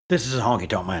This is Honky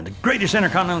Tonk Man, the greatest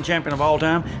intercontinental champion of all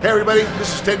time. Hey everybody,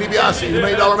 this is Ted DiBiase, the $1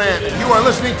 Million Man, and you are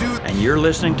listening to... And you're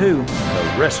listening to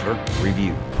The Wrestler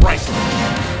Review. Priceless.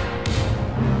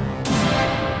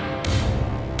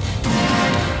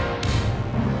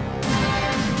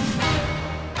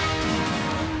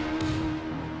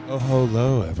 Oh,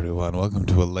 hello everyone. Welcome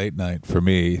to a late night for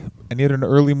me, and yet an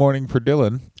early morning for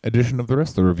Dylan edition of The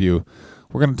Wrestler Review.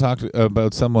 We're going to talk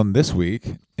about someone this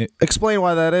week. Explain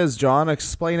why that is, John.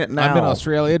 Explain it now. I'm in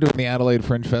Australia doing the Adelaide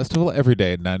Fringe Festival every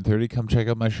day at 9:30. Come check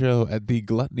out my show at the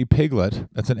Gluttony Piglet.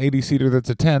 That's an 80-seater that's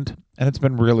a tent, and it's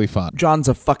been really fun. John's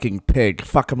a fucking pig.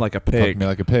 Fuck him like a pig. Fuck me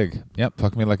like a pig. Yep,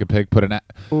 fuck me like a pig. Put an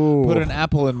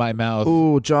apple in my mouth.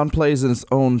 Ooh, John plays in his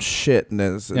own shit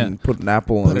and put an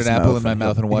apple in his mouth. Put an apple in my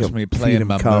mouth and watch me play in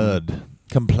my mud.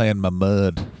 Come play in my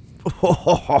mud.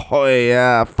 Oh,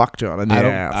 yeah. Fuck John in the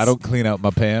ass. I don't clean out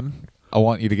my pan. I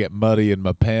want you to get muddy in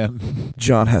my pan.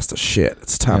 John has to shit.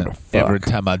 It's time to fuck. Every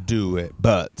time I do it,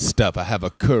 butt stuff, I have a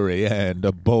curry and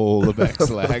a bowl of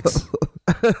X-Lax.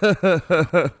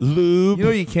 Lube. You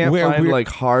know you can't find like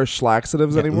harsh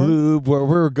laxatives anymore? Lube, where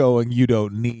we're going, you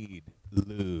don't need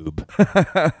lube.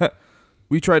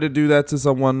 We tried to do that to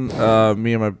someone,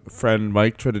 me and my friend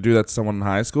Mike tried to do that to someone in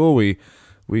high school. We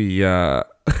oh,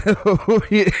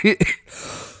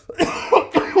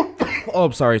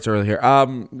 I'm sorry, it's early here.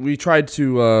 We tried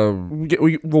to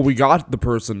we got the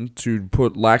person to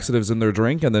put laxatives in their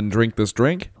drink and then drink this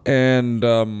drink, and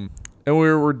we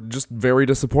were just very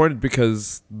disappointed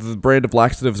because the brand of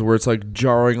laxatives where it's like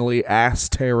jarringly,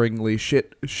 ass-tearingly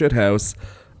shithouse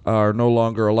are no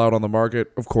longer allowed on the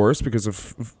market, of course, because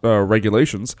of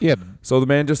regulations. Yeah. So the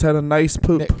man just had a nice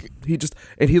poop. He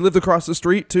lived across the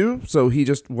street too, so he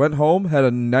just went home, had a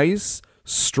nice,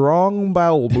 strong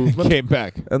bowel movement, came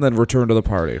back, and then returned to the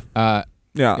party.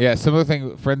 Yeah. Similar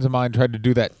thing. Friends of mine tried to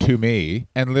do that to me,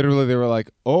 and literally they were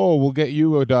like, "Oh, we'll get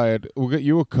you a diet. We'll get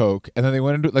you a Coke." And then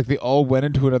they all went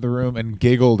into another room and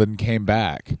giggled and came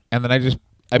back. And then I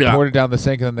poured it down the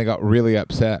sink, and then they got really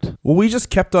upset. Well, we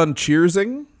just kept on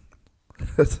cheersing.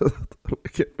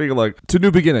 Being like, to new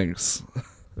beginnings.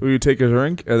 We would take a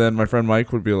drink, and then my friend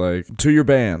Mike would be like, to your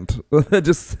band.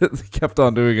 Just kept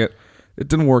on doing it. It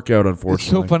didn't work out, unfortunately. It's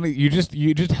so funny. You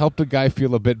just helped a guy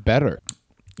feel a bit better.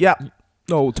 Yeah.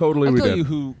 No, totally. I'll we tell did. you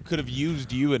who could have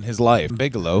used you in his life.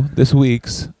 Bigelow, this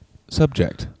week's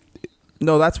subject.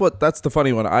 No, that's the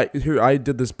funny one. I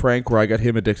did this prank where I got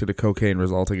him addicted to cocaine,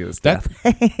 resulting in his death.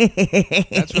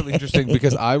 That's really interesting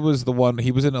because I was the one.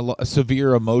 He was in a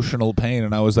severe emotional pain,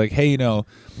 and I was like, "Hey,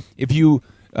 if you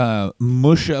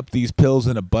mush up these pills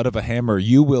in a butt of a hammer,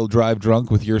 you will drive drunk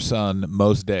with your son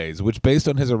most days." Which, based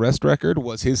on his arrest record,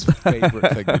 was his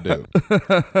favorite thing to do.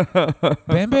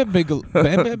 Bam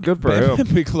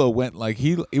Bigelow went like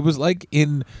it was like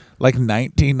in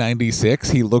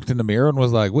 1996. He looked in the mirror and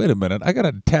was like, "Wait a minute, I got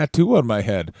a tattoo on my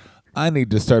head. I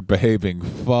need to start behaving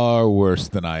far worse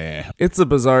than I am." It's a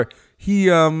bizarre.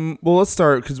 Well, let's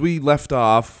start because we left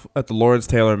off at the Lawrence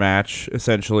Taylor match,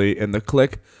 essentially, in the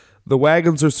Click. The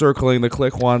wagons are circling. The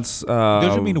Click wants.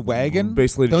 Don't you mean wagon?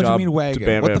 Basically, don't job you mean wagon?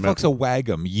 Bam What Bam the fuck's a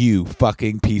wagum? You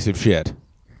fucking piece of shit.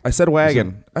 I said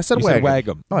wagon. I said wagon. Said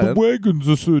wagum. Oh, the wagons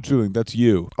are circling. That's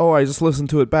you. Oh, I just listened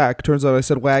to it back. Turns out I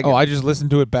said wagon. Oh, I just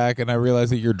listened to it back and I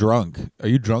realized that you're drunk. Are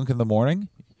you drunk in the morning?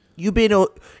 You been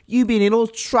in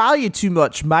Australia too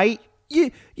much, mate.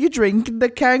 You drinking the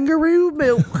kangaroo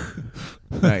milk.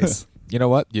 Nice. You know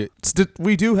what?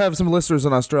 We do have some listeners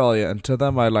in Australia, and to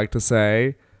them I'd like to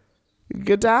say,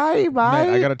 good day, mate. Man,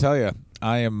 I gotta tell you,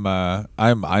 I'm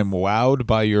wowed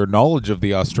by your knowledge of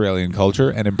the Australian culture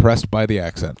and impressed by the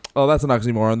accent. Oh, that's an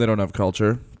oxymoron. They don't have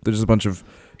culture. They're just a bunch of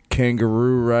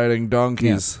kangaroo riding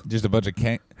donkeys. Yeah, just a bunch of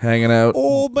hanging out.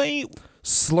 Oh, mate.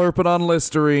 Slurping on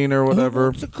Listerine or whatever.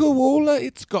 It's a koala.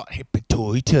 It's got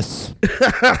hepatitis.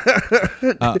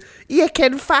 You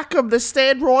can fuck them. They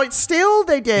stand right still,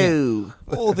 they do.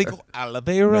 Yeah. Oh, they got aloe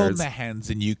vera on their hands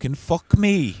and you can fuck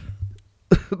me.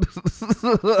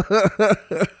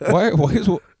 Why is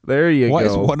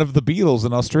one of the Beatles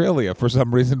in Australia for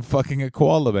some reason fucking a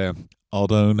koala bear? I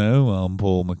don't know. I'm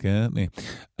Paul McCartney.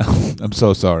 I'm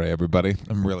so sorry, everybody.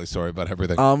 I'm really sorry about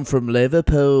everything. I'm from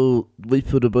Liverpool. We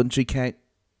got a bunch of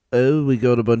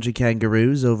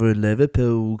kangaroos over in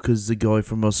Liverpool because the guy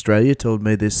from Australia told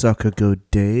me they suck a good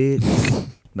dick.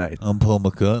 Nice. I'm Paul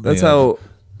McCartney. That's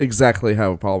exactly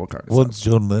how Paul McCartney Once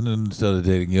John Lennon started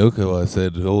dating Yoko, I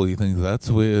said, "Oh, you think that's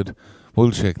weird?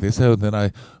 We'll check this out." Then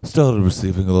I started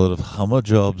receiving a lot of Hummer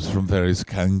jobs from various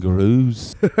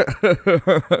kangaroos.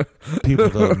 People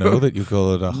don't know that you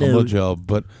call it a Hummer job,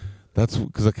 but that's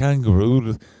because a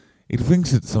kangaroo He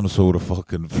thinks it's some sort of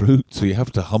fucking fruit, so you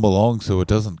have to hum along so it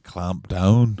doesn't clamp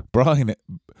down.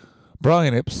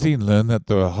 Brian Epstein learned that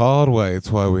the hard way.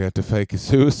 It's why we had to fake a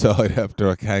suicide after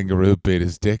a kangaroo bit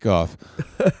his dick off.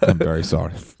 I'm very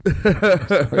sorry.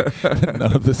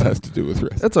 None of this has to do with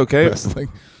wrestling. That's okay. Wrestling.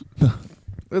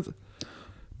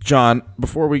 John,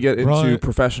 before we get into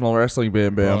professional wrestling,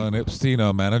 Bam Bam. Brian Epstein,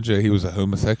 our manager, he was a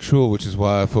homosexual, which is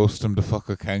why I forced him to fuck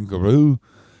a kangaroo.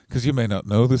 Because you may not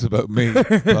know this about me,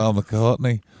 Paul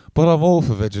McCartney, but I'm all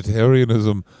for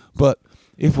vegetarianism. But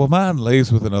if a man lays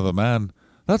with another man,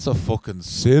 that's a fucking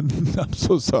sin. I'm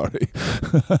so sorry.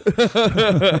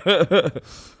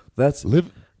 That's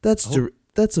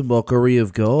a mockery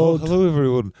of God. Oh, hello,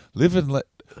 everyone. Live and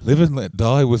Let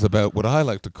Die was about what I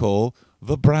like to call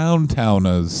the Brown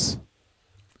Towners.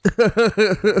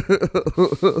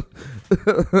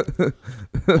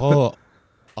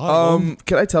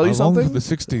 Can I tell you something? In the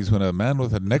 60s when a man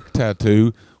with a neck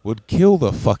tattoo would kill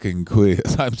the fucking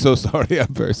quiz. I'm so sorry.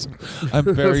 I'm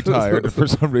very tired. For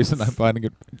some reason, I'm finding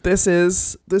it. This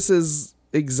is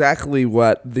exactly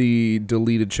what the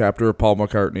deleted chapter of Paul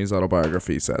McCartney's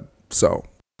autobiography said. So,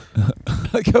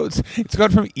 like how it's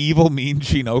gone from evil mean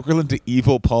Gene Okerlund to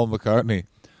evil Paul McCartney.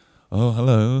 Oh,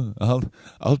 hello.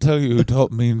 I'll tell you who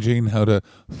taught Mean Gene how to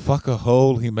fuck a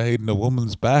hole he made in a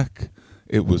woman's back.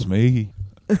 It was me.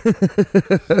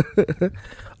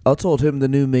 I taught him the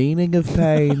new meaning of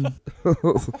pain.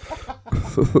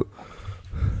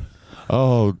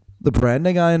 Oh, the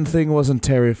branding iron thing wasn't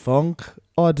Terry Funk.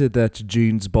 I did that to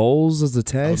Gene's balls as a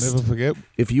test. I'll never forget.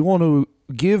 If you want to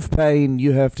give pain,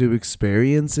 you have to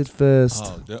experience it first.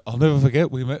 Oh, I'll never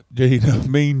forget. We met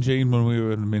Mean Gene, when we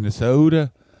were in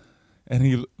Minnesota. And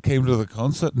he came to the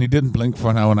concert and he didn't blink for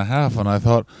an hour and a half. And I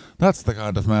thought, that's the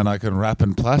kind of man I can wrap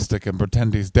in plastic and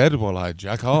pretend he's dead while I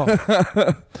jack off.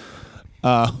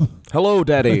 Hello,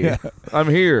 Daddy. Yeah. I'm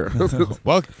here.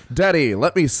 Daddy,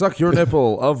 let me suck your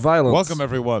nipple of violence. Welcome,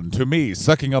 everyone, to me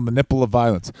sucking on the nipple of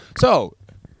violence. So,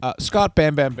 Scott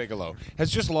Bam Bam Bigelow has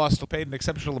just paid an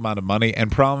exceptional amount of money and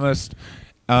promised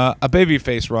a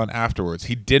babyface run afterwards.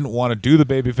 He didn't want to do the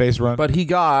babyface run. But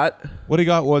what he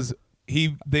got was...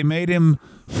 They made him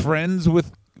friends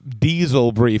with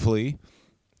Diesel briefly,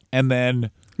 and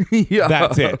then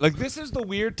that's it. Like, this is the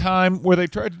weird time where they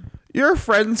tried. You're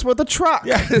friends with a truck.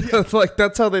 Yeah. Like,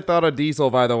 that's how they thought of Diesel,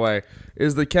 by the way,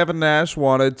 is that Kevin Nash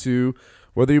wanted to,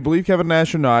 whether you believe Kevin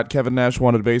Nash or not, Kevin Nash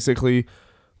wanted basically,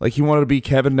 like, he wanted to be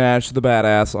Kevin Nash the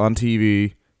badass on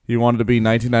TV. He wanted to be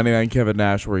 1999 Kevin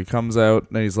Nash, where he comes out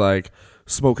and he's like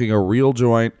smoking a real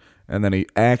joint, and then he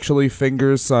actually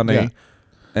fingers Sonny. Yeah.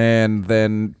 And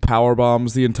then power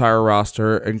bombs the entire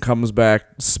roster and comes back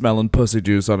smelling pussy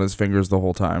juice on his fingers the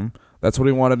whole time. That's what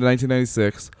he wanted in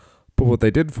 1996. But what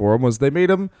they did for him was they made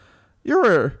him,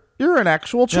 you're an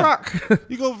actual truck. Yeah.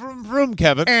 You go vroom,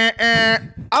 Kevin.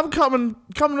 I'm coming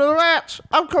to the match.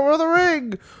 I'm coming to the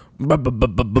ring.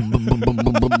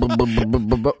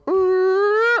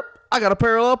 I got a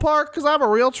parallel park because I'm a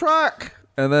real truck.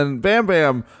 And then Bam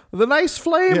Bam, the nice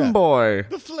flame boy.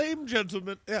 The flame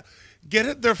gentleman. Yeah. Get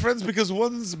it? They're friends because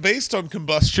one's based on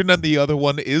combustion and the other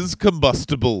one is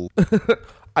combustible.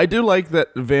 I do like that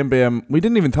Bam Bam, we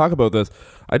didn't even talk about this.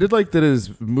 I did like that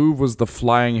his move was the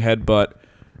flying headbutt,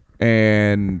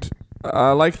 and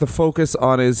I like the focus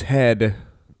on his head.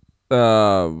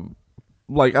 I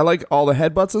like all the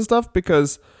headbutts and stuff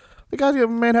because the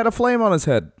goddamn man had a flame on his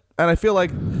head. And I feel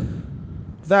like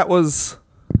that was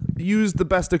used the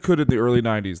best it could in the early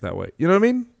 90s that way. You know what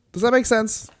I mean? Does that make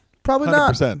sense? Probably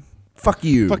 100%. Not. Fuck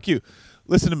you.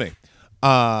 Listen to me.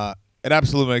 It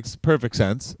absolutely makes perfect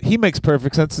sense. He makes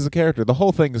perfect sense as a character. The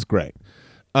whole thing is great.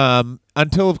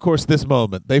 Until, of course, this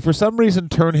moment. They, for some reason,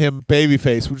 turn him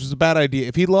babyface, which is a bad idea.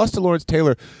 If he lost to Lawrence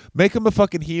Taylor, make him a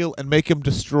fucking heel and make him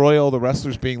destroy all the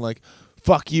wrestlers being like,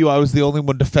 fuck you, I was the only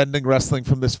one defending wrestling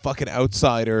from this fucking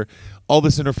outsider, all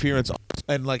this interference,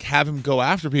 and like have him go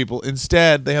after people.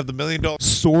 Instead, they have the $1 million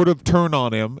sort of turn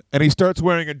on him, and he starts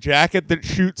wearing a jacket that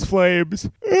shoots flames.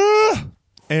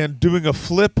 And doing a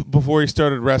flip before he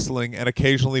started wrestling, and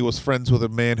occasionally was friends with a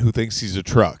man who thinks he's a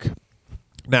truck.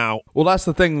 Now, well, that's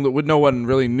the thing that no one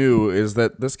really knew, is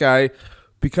that this guy,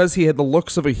 because he had the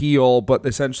looks of a heel, but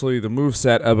essentially the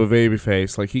moveset of a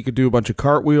babyface, like he could do a bunch of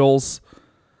cartwheels.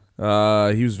 He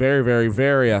was very, very,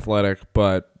 very athletic,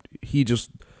 but he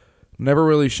just never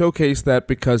really showcased that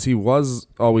because he was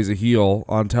always a heel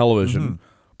on television. Mm-hmm.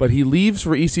 But he leaves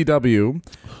for ECW.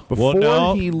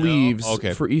 Before he leaves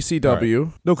for ECW,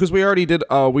 right. No, because we already did.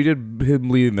 We did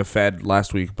him leading the Fed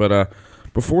last week. But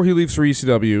before he leaves for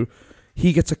ECW,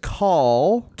 he gets a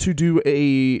call to do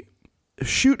a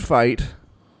shoot fight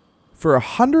for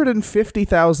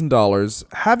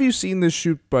 $150,000. Have you seen this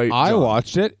shoot by John? I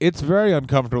watched it. It's very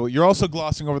uncomfortable. You're also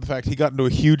glossing over the fact he got into a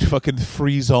huge fucking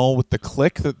free zone with the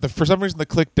Click. For some reason, the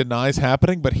Click denies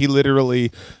happening, but he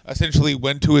literally, essentially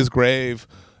went to his grave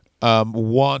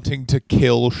wanting to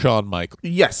kill Shawn Michaels.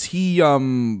 Yes, he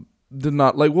did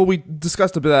not like. Well, we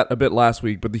discussed that a bit last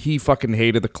week, but he fucking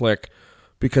hated the Click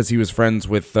because he was friends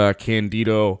with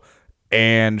Candido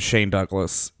and Shane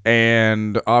Douglas,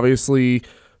 and obviously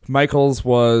Michaels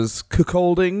was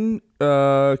cuckolding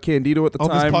Candido at the time.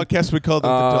 On this podcast, we called it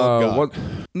the Dylan God.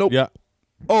 Nope. Yeah.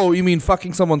 Oh, you mean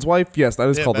fucking someone's wife? Yes, that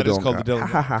is called the Dylan God. The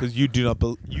Dylan God because you don't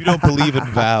believe in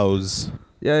vows.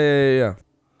 Yeah.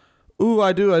 Ooh,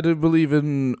 I do believe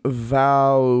in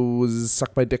vows.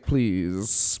 Suck my dick,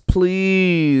 please.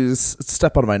 Please.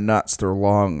 Step on my nuts. They're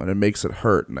long, and it makes it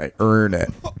hurt, and I earn it.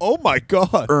 Oh, my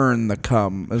God. Earn the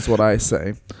cum, is what I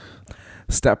say.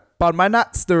 Step on my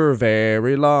nuts. They're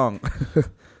very long.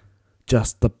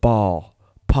 Just the ball.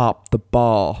 Pop the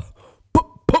ball.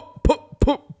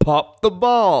 Pop the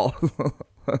ball.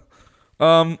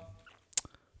 Do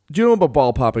you know about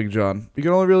ball popping, John? You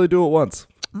can only really do it once.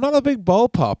 I'm not a big ball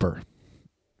popper.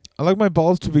 I like my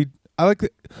balls to be...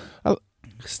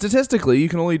 Statistically, you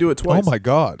can only do it twice. Oh, my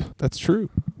God. That's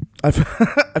true. I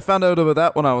found out about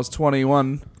that when I was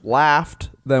 21.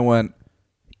 Laughed, then went,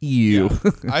 ew.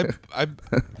 Yeah. I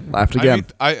laughed again.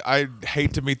 I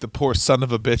hate to meet the poor son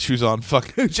of a bitch who's on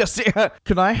fucking...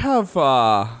 Can I have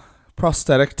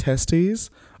prosthetic testes?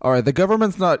 All right, the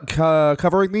government's not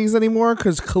covering these anymore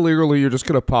because clearly you're just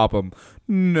going to pop them.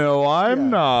 No, I'm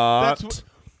not.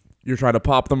 You're trying to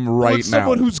pop them right Would now.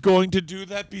 someone who's going to do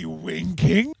that be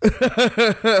winking? Slam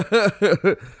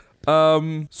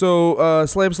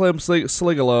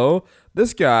Sligalow,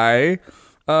 this guy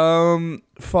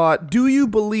fought. Do you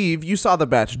believe, you saw the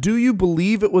match, do you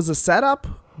believe it was a setup?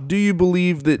 Do you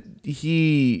believe that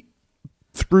he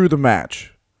threw the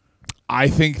match? I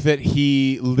think that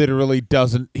he literally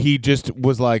doesn't. He just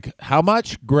was like, how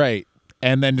much? Great.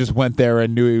 And then just went there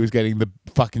and knew he was getting the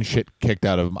fucking shit kicked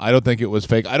out of him. I don't think it was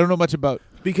fake. I don't know much about...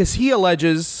 Because he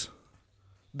alleges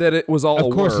that it was all a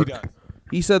work. Of course he does.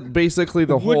 He said basically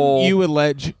the Wouldn't whole you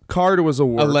allege card was a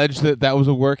work. Allege that was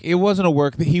a work? It wasn't a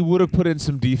work. That he would have put in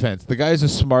some defense. The guy's a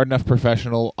smart enough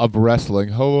professional of wrestling.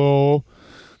 Hello,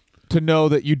 to know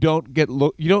that you don't get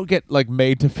like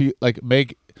made to feel like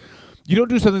make. You don't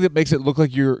do something that makes it look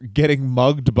like you're getting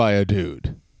mugged by a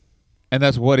dude, and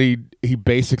that's what he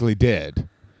basically did.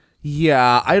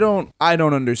 Yeah, I don't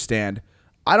understand.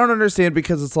 I don't understand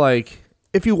because it's like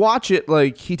if you watch it,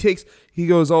 like he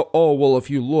goes, oh well, if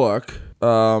you look,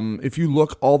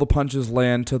 all the punches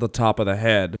land to the top of the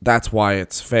head. That's why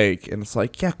it's fake, and it's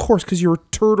like, yeah, of course, because you're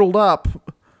turtled up,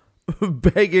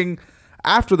 begging.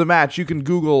 After the match, you can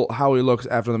Google how he looks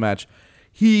after the match.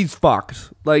 He's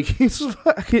fucked. Like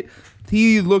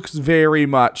he looks very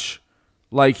much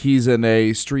like he's in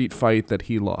a street fight that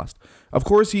he lost. Of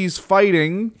course, he's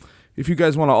fighting. If you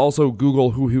guys want to also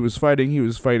Google who he was fighting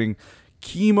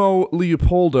Chemo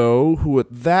Leopoldo, who at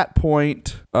that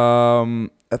point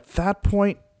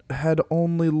had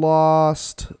only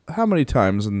lost how many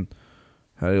times? And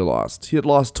had he lost? He had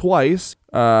lost twice.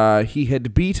 He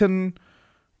had beaten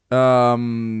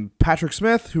Patrick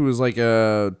Smith, who was like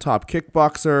a top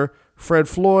kickboxer. Fred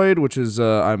Floyd, which is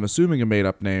I'm assuming a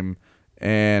made-up name,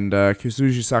 and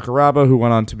Kazushi Sakuraba, who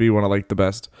went on to be one of like the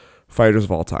best fighters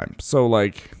of all time. So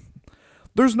like,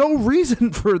 there's no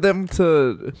reason for them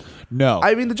to. No,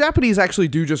 I mean the Japanese actually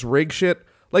do just rig shit.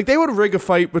 Like they would rig a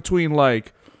fight between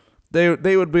like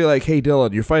they would be like, hey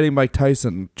Dylan, you're fighting Mike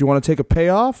Tyson. Do you want to take a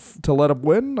payoff to let him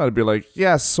win? I'd be like,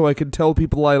 yes, so I can tell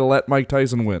people I let Mike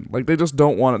Tyson win. Like they just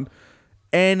don't want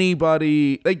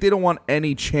anybody. Like they don't want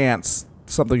any chance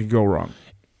something could go wrong.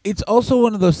 It's also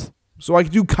one of those. So I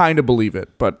do kind of believe it,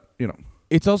 but you know,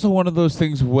 it's also one of those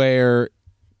things where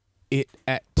it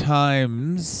at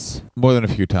times, more than a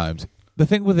few times. The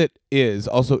thing with it is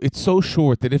also it's so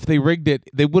short that if they rigged it,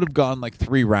 they would have gone like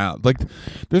 3 rounds. Like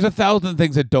there's 1,000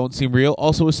 things that don't seem real.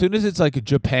 Also, as soon as it's like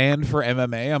Japan for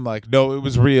MMA, I'm like, no, it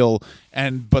was real.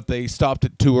 But they stopped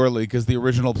it too early because the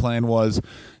original plan was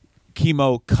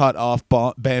Chemo cut off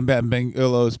Bam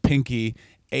Bigelow's pinky,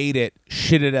 ate it,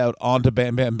 shit it out onto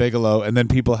Bam Bigelow, and then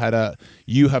people had a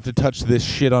 "you have to touch this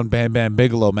shit on Bam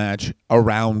Bigelow" match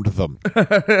around them.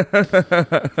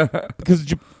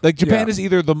 Because like Japan is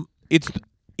either the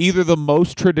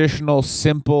most traditional,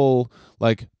 simple,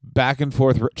 like back and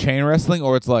forth chain wrestling,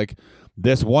 or it's like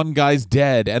this one guy's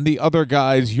dead and the other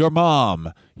guy's your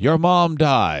mom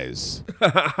dies.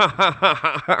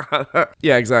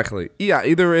 Yeah, exactly. Yeah,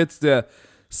 either it's the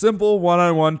simple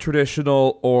one-on-one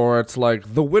traditional, or it's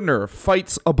like the winner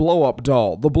fights a blow-up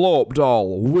doll. The blow-up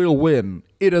doll will win.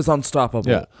 It is unstoppable.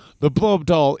 Yeah. The blow-up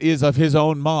doll is of his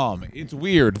own mom. It's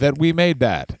weird that we made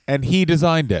that, and he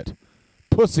designed it.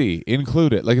 Pussy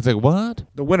included. Like, it's like, what?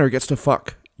 The winner gets to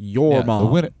fuck your mom.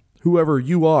 The winner. Whoever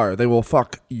you are, they will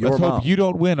fuck your Let's mom. hope you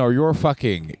don't win or you're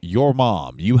fucking your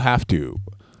mom. You have to.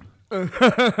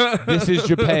 This is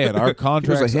Japan. Our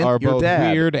contracts hint, are your both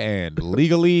dad. weird and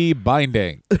legally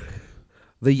binding.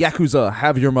 The Yakuza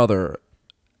have your mother.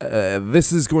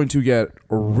 This is going to get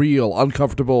real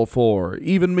uncomfortable for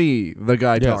even me, the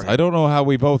guy Yes, talking. I don't know how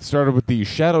we both started with the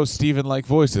Shadow Steven-like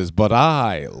voices, but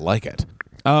I like it.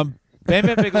 Bam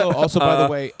Bam Bigelow also, by the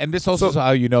way, and this also is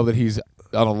how you know that he's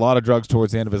on a lot of drugs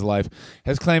towards the end of his life,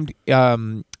 has claimed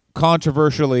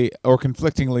controversially or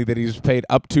conflictingly that he's paid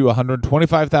up to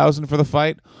 $125,000 for the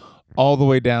fight, all the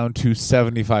way down to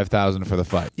 $75,000 for the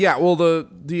fight. Yeah, well,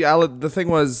 the thing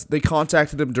was they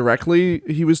contacted him directly.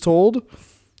 He was told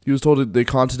that they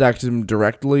contacted him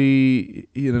directly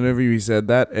in an interview. He said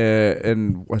that,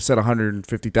 and I said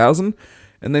 $150,000,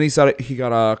 and then he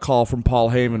got a call from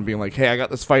Paul Heyman being like, "Hey, I got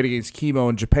this fight against Chemo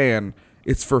in Japan.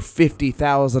 It's for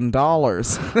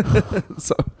 $50,000."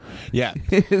 So Yeah.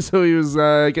 so he was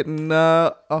getting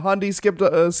a Hyundai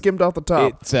skimmed off the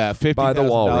top. It's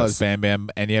 $50,000, Bam Bam,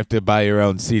 and you have to buy your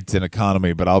own seats in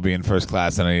economy, but I'll be in first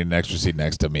class, and I need an extra seat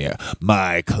next to me.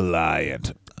 My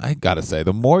client. I gotta say,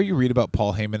 the more you read about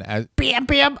Paul Heyman as... Bam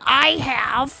Bam, I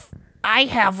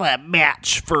have a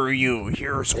match for you.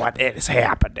 Here's what is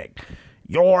happening.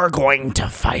 You're going to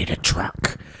fight a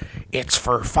truck. It's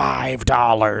for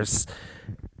 $5.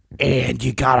 And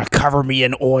you gotta cover me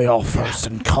in oil first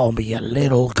and call me a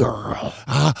little girl.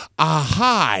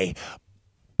 Hi,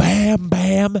 Bam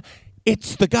Bam.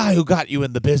 It's the guy who got you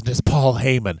in the business, Paul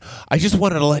Heyman. I just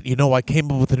wanted to let you know I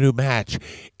came up with a new match.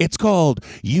 It's called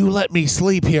You Let Me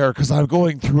Sleep Here Because I'm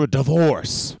Going Through a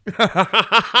Divorce.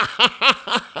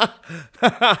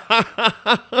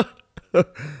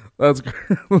 That's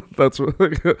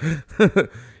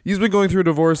he's been going through a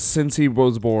divorce since he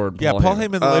was born. Yeah, Paul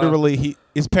Heyman literally,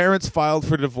 his parents filed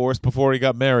for divorce before he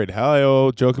got married.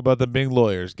 Hi-oh, joke about them being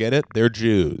lawyers. Get it? They're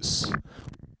Jews.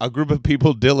 A group of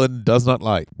people Dylan does not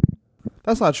like.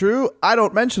 That's not true. I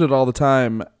don't mention it all the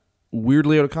time.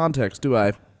 Weirdly out of context, do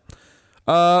I?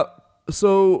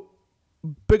 So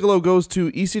Bigelow goes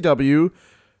to ECW.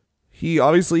 He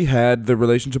obviously had the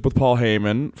relationship with Paul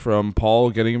Heyman from Paul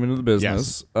getting him into the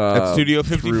business. At Studio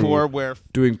 54, where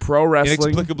doing pro wrestling.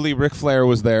 inexplicably Ric Flair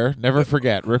was there. Never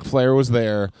forget, Ric Flair was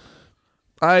there.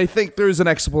 I think there's an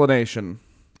explanation.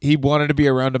 He wanted to be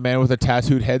around a man with a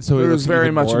tattooed head, so he There was was very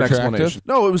even much more an attractive. explanation.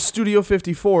 No, it was Studio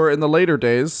 54 in the later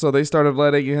days, so they started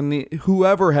letting in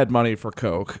whoever had money for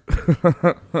coke.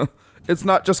 It's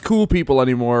not just cool people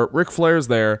anymore. Ric Flair's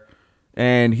there,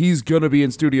 and he's gonna be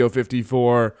in Studio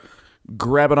 54,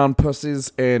 grabbing on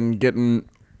pussies and getting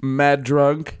mad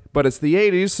drunk. But it's the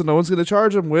 80s, so no one's gonna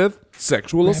charge him with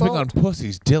sexual Grabbing assault. on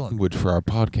pussies, Dylan would for our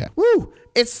podcast. Woo!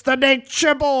 It's the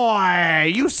Nature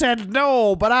Boy. You said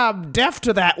no, but I'm deaf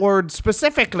to that word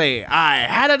specifically. I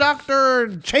had a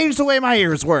doctor change the way my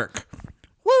ears work.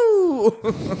 Woo!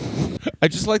 I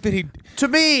just like that he. To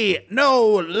me,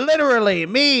 no literally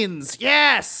means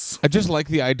yes. I just like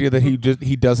the idea that he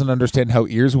doesn't understand how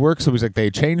ears work, so he's like, they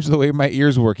changed the way my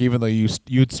ears work, even though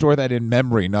you'd store that in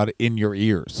memory, not in your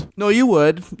ears. No, you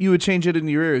would. You would change it in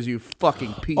your ears, you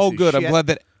fucking piece Oh, of good. shit. I'm glad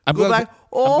that I'm glad that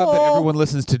everyone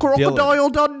listens to Dylan Crocodile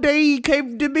Dundee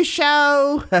came to me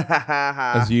show.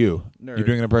 as you. You're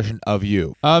doing an impression of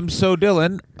you. So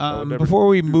Dylan, before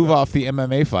we move off the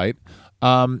MMA fight,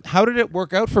 how did it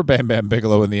work out for Bam Bam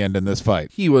Bigelow in the end in this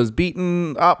fight? He was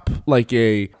beaten up like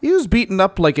a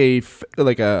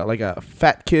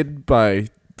fat kid by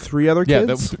three other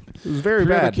kids. It was very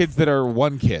Three other bad. kids that are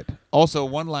one kid. Also,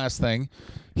 one last thing.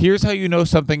 Here's how you know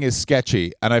something is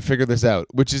sketchy, and I figured this out,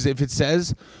 which is if it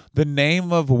says the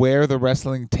name of where the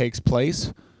wrestling takes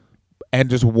place and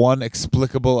just one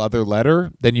explicable other letter,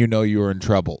 then you know you are in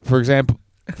trouble. For example,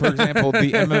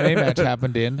 the MMA match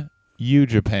happened in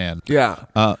Japan. Yeah.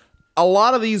 A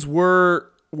lot of these were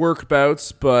work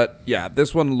bouts, but yeah,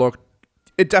 this one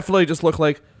it definitely just looked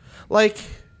like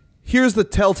here's the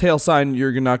telltale sign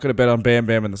you're not going to bet on Bam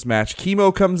Bam in this match.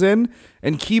 Chemo comes in,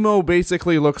 and Chemo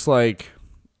basically looks like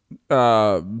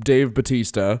Dave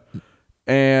Batista,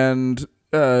 and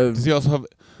Does he also have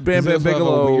Bam does he Bam also have a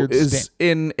Bigelow weird is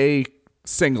in a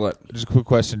singlet. Just a quick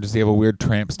question. Does he have a weird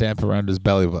tramp stamp around his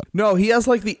belly button? No, he has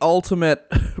like the ultimate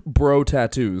bro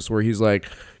tattoos where he's like,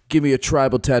 give me a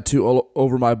tribal tattoo all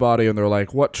over my body. And they're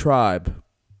like, what tribe?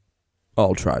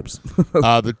 All tribes.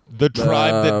 The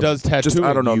tribe that does tattooing. Just,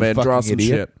 I don't know, you man. Draw fucking some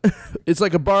idiot. shit. It's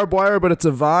like a barbed wire, but it's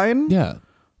a vine? Yeah.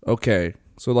 Okay.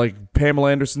 So like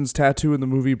Pamela Anderson's tattoo in the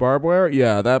movie Barbed Wire?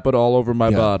 Yeah, that, but all over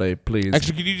my body, please.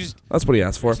 Actually, could you just That's what he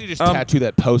asked for. tattoo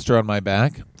that poster on my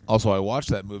back? Also, I watched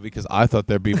that movie because I thought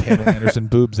there'd be Pamela Anderson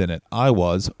boobs in it. I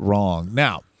was wrong.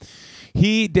 Now,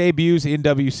 he debuts in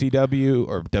WCW,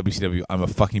 or WCW, I'm a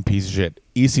fucking piece of shit.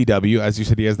 ECW, as you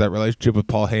said, he has that relationship with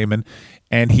Paul Heyman,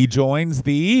 and he joins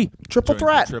the Triple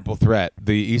Threat. Triple Threat,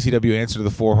 the ECW answer to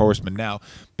the Four Horsemen. Now,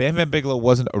 Bam Bam Bigelow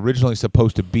wasn't originally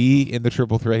supposed to be in the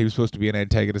Triple Threat. He was supposed to be an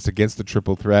antagonist against the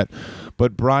Triple Threat,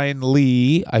 but Brian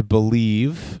Lee, I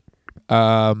believe,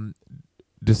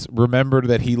 just remembered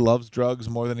that he loves drugs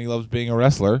more than he loves being a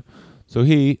wrestler, so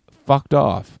he fucked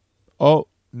off. Oh,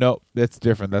 no, that's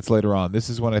different. That's later on. This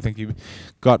is when I think he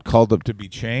got called up to be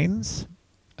Chains.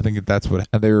 I think that's what,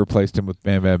 and they replaced him with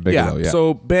Bam Bam Bigelow. Yeah.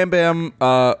 So Bam Bam,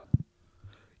 Bam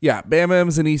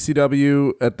Bam's in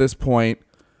ECW at this point,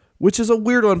 which is a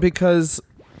weird one because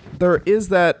there is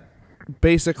that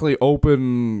basically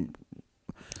open.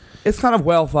 It's kind of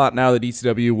well thought now that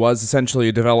ECW was essentially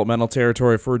a developmental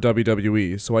territory for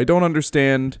WWE. So I don't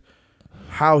understand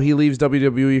how he leaves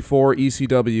WWE for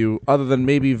ECW, other than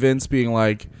maybe Vince being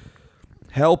like,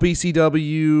 help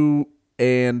ECW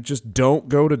and just don't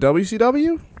go to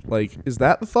WCW? Like, is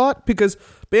that the thought? Because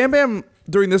Bam Bam,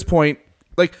 during this point,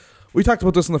 like, we talked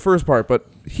about this in the first part, but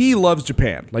he loves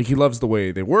Japan. Like, he loves the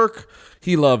way they work.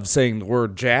 He loves saying the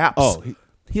word Japs. Oh,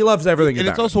 he loves everything and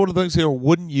about it's also one of the things here,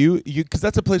 wouldn't you because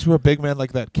that's a place where a big man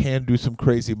like that can do some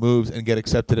crazy moves and get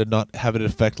accepted and not have it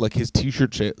affect like his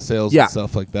t-shirt sales and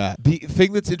stuff like that. The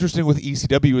thing that's interesting with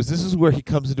ECW is this is where he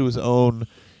comes into his own.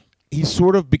 He's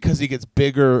sort of, because he gets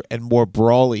bigger and more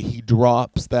brawly, he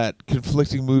drops that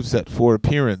conflicting moveset for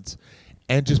appearance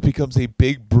and just becomes a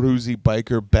big bruisey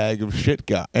biker bag of shit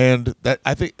guy. And that,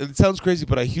 I think it sounds crazy,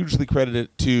 but I hugely credit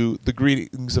it to the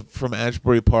greetings from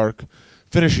Ashbury Park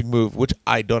finishing move, which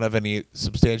I don't have any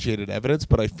substantiated evidence,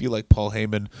 but I feel like Paul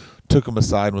Heyman took him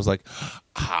aside and was like,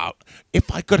 if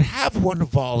I could have one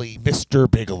volley, Mr.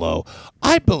 Bigelow,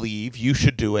 I believe you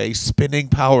should do a spinning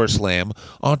power slam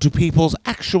onto people's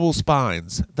actual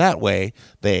spines. That way,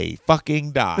 they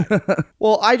fucking die.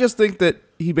 Well, I just think that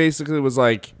he basically was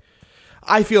like,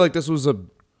 I feel like this was a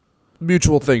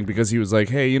mutual thing because he was like,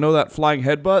 hey, you know that flying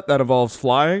headbutt that involves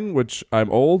flying, which I'm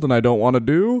old and I don't want to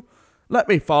do? Let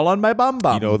me fall on my bum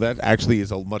bum. You know, that actually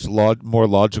is a much more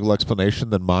logical explanation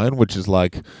than mine, which is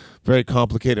like very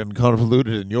complicated and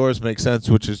convoluted, and yours makes sense,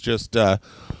 which is just, you know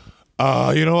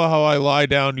how I lie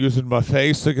down using my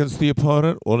face against the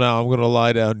opponent? Well, now I'm going to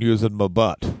lie down using my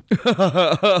butt.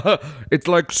 It's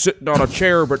like sitting on a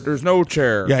chair, but there's no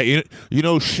chair. Yeah, you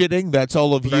know shitting? That's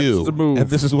all of you. The move. And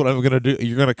this is what I'm going to do.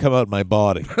 You're going to come out my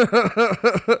body.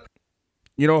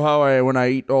 You know how when I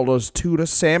eat all those tuna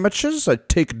sandwiches, I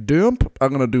take a dump? I'm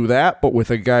going to do that, but with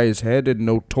a guy's head and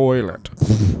no toilet.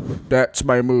 That's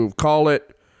my move. Call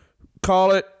it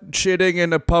shitting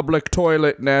in a public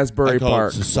toilet in Asbury I call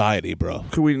Park. it society, bro.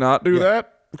 Can we not do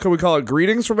that? Can we call it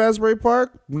greetings from Asbury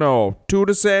Park? No.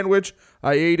 Tuna sandwich,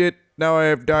 I ate it, now I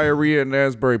have diarrhea in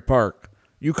Asbury Park.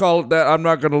 You call it that, I'm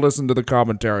not going to listen to the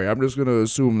commentary. I'm just going to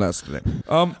assume that's the thing.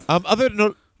 Other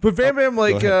than... But Bam Bam,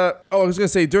 like, I was going to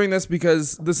say, during this,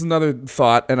 because this is another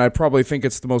thought, and I probably think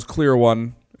it's the most clear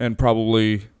one, and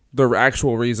probably the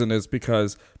actual reason is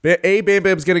because, Bam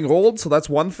Bam's getting old, so that's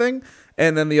one thing,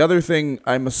 and then the other thing,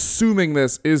 I'm assuming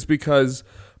this, is because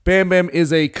Bam Bam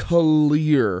is a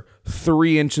clear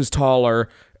 3 inches taller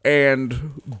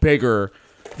and bigger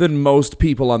than most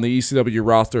people on the ECW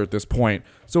roster at this point.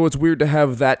 So it's weird to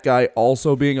have that guy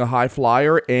also being a high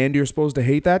flyer, and you're supposed to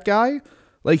hate that guy?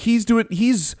 Like, he's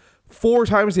 4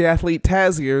 times the athlete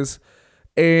Taz is,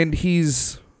 and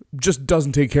he's just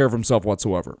doesn't take care of himself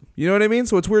whatsoever. You know what I mean?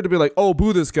 So it's weird to be like, oh,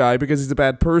 boo this guy because he's a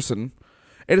bad person.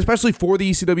 And especially for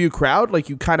the ECW crowd, like,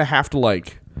 you kind of have to,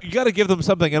 like... You got to give them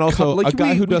something, and also like a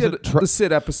guy who doesn't... the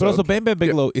Sid episode. But also, Bam Bam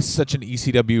Bigelow is such an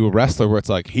ECW wrestler where it's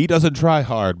like, he doesn't try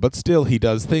hard, but still he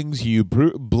does things you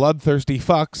bloodthirsty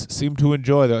fucks seem to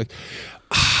enjoy. They're like...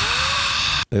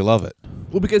 They love it.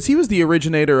 Well, because he was the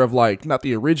originator of, like, not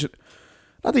the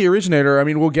originator. I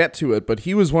mean, we'll get to it, but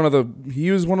he was one of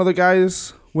the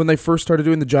guys when they first started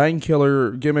doing the Giant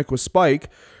Killer gimmick with Spike,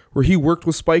 where he worked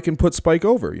with Spike and put Spike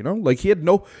over. You know, like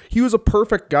he was a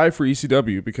perfect guy for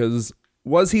ECW because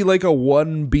was he like a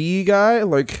 1B guy,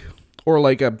 like, or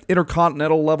like a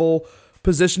intercontinental level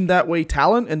positioned that way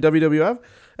talent in WWF?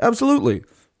 Absolutely.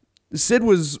 Sid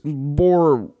was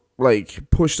more like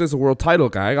pushed as a world title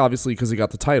guy, obviously because he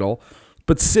got the title.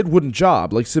 But Sid wouldn't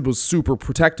job. Like, Sid was super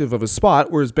protective of his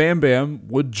spot, whereas Bam Bam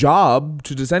would job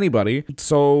to just anybody.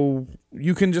 So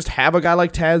you can just have a guy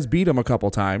like Taz beat him a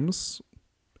couple times,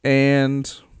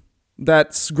 and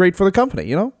that's great for the company,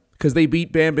 you know? Because they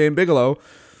beat Bam Bam Bigelow.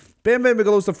 Bam Bam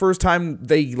Bigelow's the first time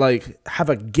they, like, have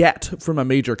a get from a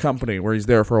major company where he's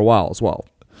there for a while as well.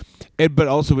 But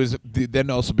also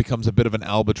becomes a bit of an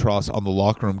albatross on the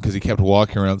locker room because he kept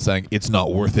walking around saying, it's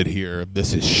not worth it here.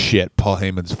 This is shit. Paul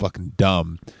Heyman's fucking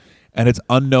dumb. And it's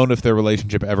unknown if their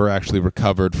relationship ever actually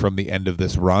recovered from the end of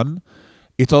this run.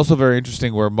 It's also very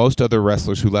interesting where most other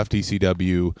wrestlers who left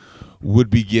ECW would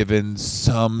be given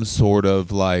some sort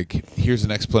of like, here's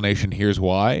an explanation, here's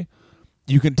why.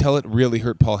 You can tell it really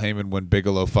hurt Paul Heyman when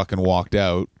Bigelow fucking walked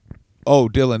out. Oh,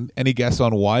 Dylan, any guess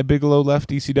on why Bigelow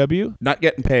left ECW? Not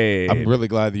getting paid. I'm really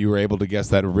glad that you were able to guess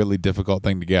that really difficult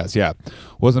thing to guess. Yeah.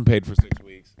 Wasn't paid for 6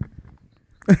 weeks.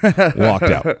 Walked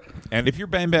out. And if you're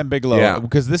Bam Bam Bigelow,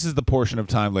 because this is the portion of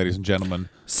time, ladies and gentlemen.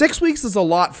 6 weeks is a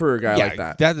lot for a guy like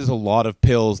that. That is a lot of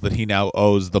pills that he now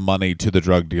owes the money to the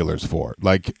drug dealers for.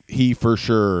 Like, he for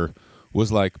sure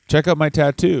was like, check out my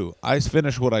tattoo. I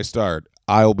finish what I start.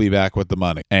 I'll be back with the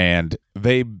money. And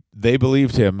they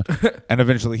believed him. And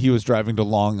eventually he was driving to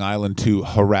Long Island to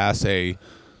harass a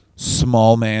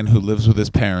small man who lives with his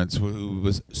parents who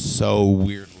was so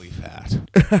weirdly fat.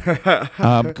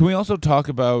 Can we also talk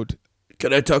about...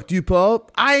 Can I talk to you,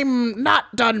 Paul? I'm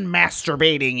not done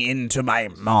masturbating into my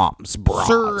mom's bras.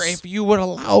 Sir, if you would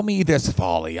allow me this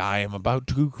folly, I am about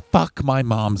to fuck my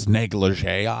mom's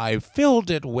negligee. I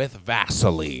filled it with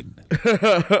Vaseline.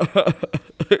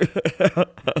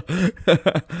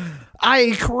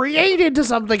 I created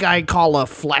something I call a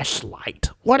fleshlight.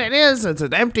 What it is, it's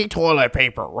an empty toilet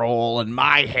paper roll and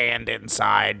my hand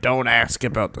inside. Don't ask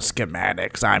about the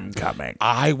schematics. I'm coming.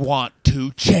 I want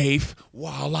to chafe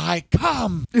while I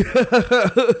come.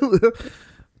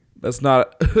 That's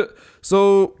not...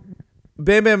 So,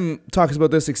 Bam Bam talks about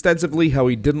this extensively, how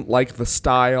he didn't like the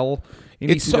style in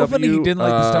It's ECW. so funny he didn't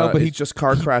like the style, but he just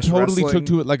car crash totally wrestling. took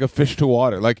to it like a fish to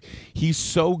water. Like, he's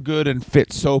so good and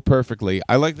fits so perfectly.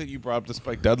 I like that you brought up the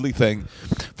Spike Dudley thing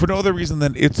for no other reason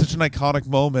than it's such an iconic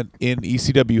moment in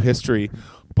ECW history,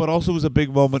 but also was a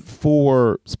big moment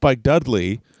for Spike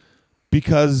Dudley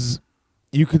because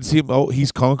you could see him,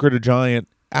 he's conquered a giant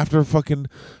after fucking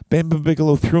Bam Bam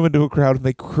Bigelow threw him into a crowd and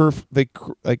they crowd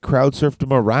surfed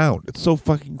him around. It's so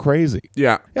fucking crazy.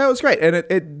 Yeah, it was great. And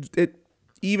it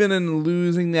even in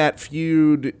losing that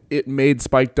feud, it made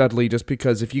Spike Dudley, just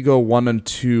because if you go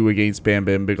 1-2 against Bam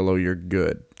Bam Bigelow, you're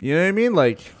good. You know what I mean?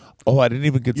 Like, I didn't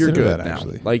even consider you're good that now.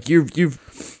 actually. Like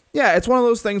yeah, it's one of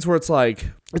those things where it's like,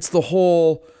 it's the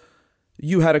whole,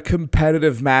 you had a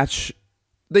competitive match.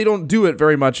 They don't do it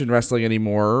very much in wrestling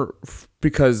anymore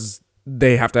because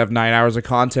they have to have 9 hours of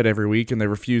content every week, and they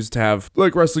refuse to have,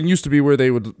 like wrestling used to be, where they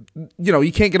would,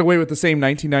 you can't get away with the same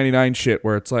 1999 shit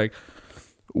where it's like,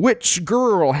 which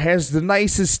girl has the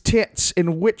nicest tits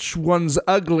and which one's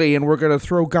ugly, and we're going to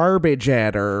throw garbage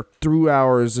at her through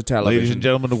hours of television. Ladies and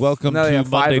gentlemen, welcome Now they to have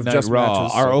 5 Monday of Night just Raw.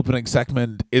 matches, Our so- opening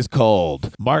segment is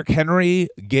called Mark Henry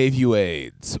Gave You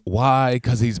AIDS. Why?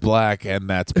 Because he's black and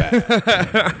that's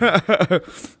bad.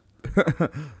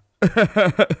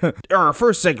 Our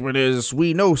first segment is,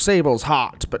 we know Sable's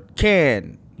hot, but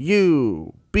can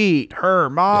you beat her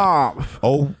mom?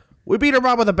 Oh, We beat her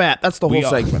mom with a bat. That's the whole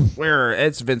all- segment. Where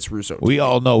it's Vince Russo. we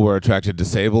all know we're attracted to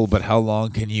Sable, but how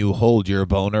long can you hold your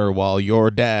boner while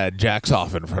your dad jacks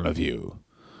off in front of you?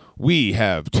 We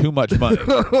have too much money.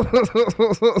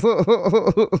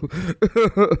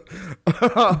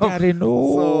 Daddy,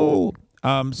 no.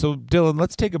 So Dylan,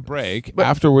 let's take a break.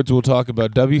 Afterwards, we'll talk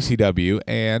about WCW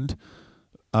and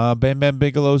Bam Bam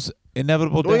Bigelow's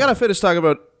inevitable death. We got to finish talking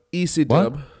about ECW.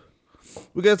 What?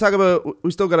 We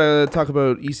still gotta talk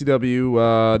about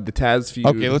ECW, the Taz feud.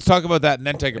 Okay, let's talk about that and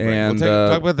then take a break. And, We'll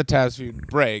talk about the Taz feud,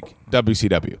 break,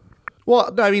 WCW.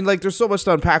 Well, I mean, like, there's so much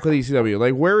to unpack with ECW.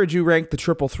 Like, where would you rank the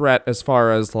triple threat as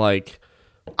far as, like,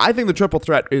 I think the triple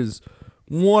threat is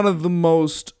one of the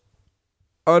most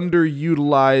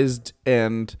underutilized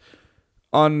and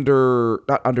not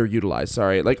underutilized,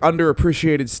 sorry, like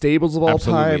underappreciated stables of all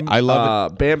Absolutely. time. I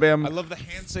love it. Bam Bam. I love the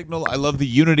hand signal. I love the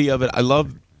unity of it. I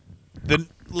love the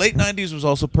late 90s was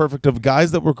also perfect of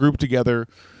guys that were grouped together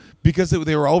because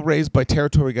they were all raised by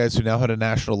territory guys who now had a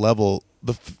national level.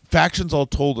 The factions all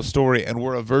told a story and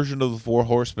were a version of the Four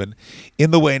Horsemen in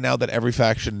the way now that every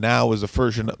faction now is a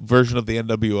version of the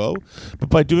NWO. But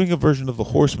by doing a version of the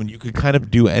Horsemen, you could kind of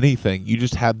do anything. You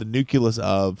just had the nucleus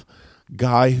of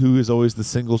guy who is always the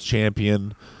singles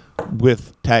champion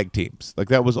with tag teams. Like,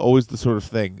 that was always the sort of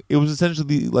thing. It was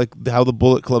essentially like how the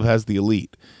Bullet Club has the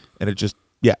Elite, and it just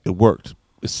Yeah, it worked.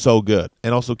 It's so good.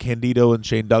 And also Candido and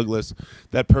Shane Douglas,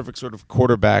 that perfect sort of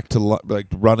quarterback to like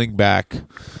running back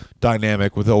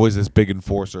dynamic with always this big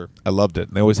enforcer. I loved it.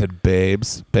 And they always had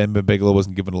babes. Bam Bigelow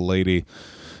wasn't given a lady.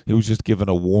 He was just given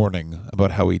a warning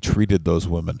about how he treated those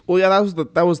women. Well, yeah,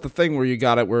 that was the thing where you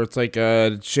got it, where it's like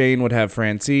Shane would have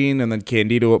Francine, and then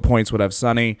Candido at points would have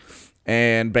Sunny,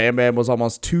 and Bam Bam was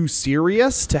almost too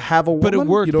serious to have a woman. But it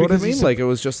worked. You know what I because mean? Like, it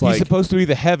was just like... He's supposed to be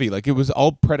the heavy. Like, it was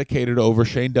all predicated over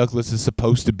Shane Douglas is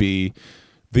supposed to be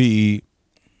the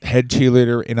head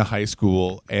cheerleader in a high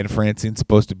school, and Francine's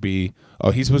supposed to be... Oh,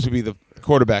 he's supposed to be the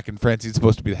quarterback, and Francine's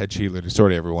supposed to be the head cheerleader.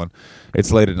 Sorry, everyone.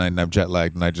 It's late at night, and I'm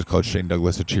jet-lagged, and I just called Shane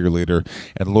Douglas a cheerleader,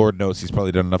 and Lord knows he's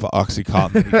probably done enough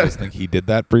Oxycontin that he does think he did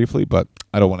that briefly, but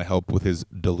I don't want to help with his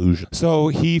delusion. So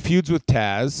he feuds with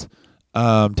Taz.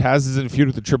 Taz is in a feud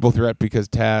with the Triple Threat because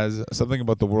Taz, something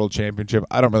about the World Championship,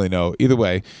 I don't really know. Either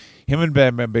way, him and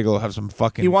Bam Bam Bigelow have some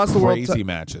fucking crazy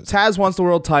matches. Taz wants the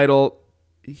world title.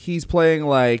 He's playing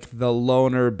like the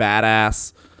loner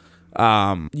badass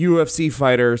UFC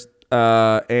fighters,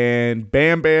 and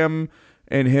Bam Bam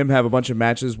and him have a bunch of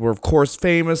matches where, of course,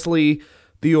 famously,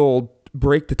 the old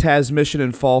break the Taz mission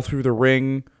and fall through the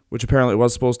ring, which apparently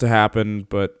was supposed to happen,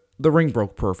 but the ring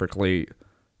broke perfectly.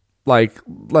 Like,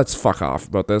 let's fuck off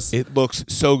about this. It looks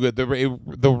so good. The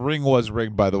ring was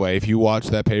rigged, by the way. If you watch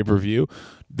that pay-per-view,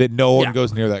 that no one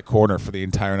goes near that corner for the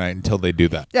entire night until they do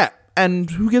that. Yeah, and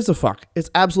who gives a fuck?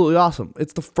 It's absolutely awesome.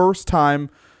 It's the first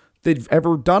time they've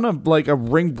ever done a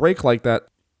ring break like that.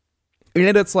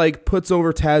 And it's like puts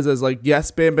over Taz as like,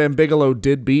 yes, Bam Bam Bigelow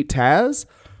did beat Taz,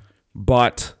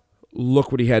 but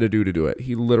look what he had to do it.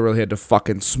 He literally had to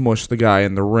fucking smush the guy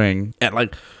in the ring and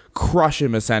like crush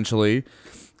him essentially.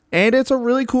 And it's a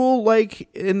really cool,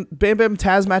 like, in Bam Bam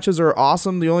Taz matches are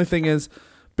awesome. The only thing is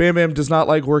Bam Bam does not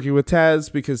like working with Taz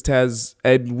because Taz,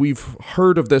 and we've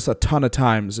heard of this a ton of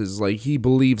times, is like he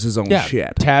believes his own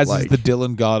shit. Taz is the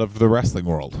Dylan God of the wrestling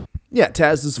world. Yeah,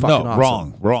 Taz is fucking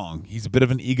awesome. Wrong. He's a bit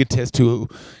of an egotist who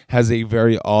has a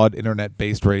very odd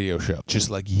internet-based radio show, just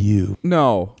like you.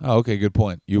 No. Oh, okay, good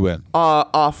point. You win.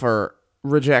 Offer.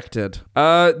 Rejected.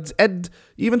 And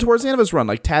even towards the end of his run,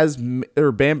 like Taz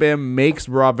or Bam Bam makes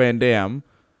Rob Van Dam.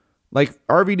 Like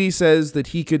RVD says that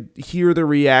he could hear the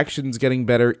reactions getting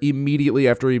better immediately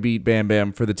after he beat Bam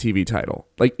Bam for the TV title.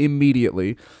 Like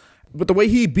immediately. But the way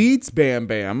he beats Bam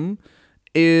Bam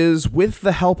is with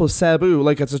the help of Sabu.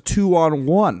 Like it's a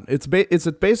 2-on-1. It's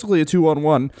basically a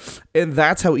 2-on-1, and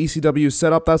that's how ECW is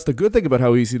set up. That's the good thing about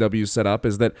how ECW is set up,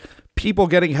 is that people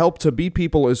getting help to beat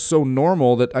people is so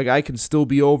normal that a guy can still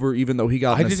be over even though he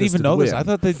got an I didn't even know win. this. I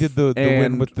thought they did the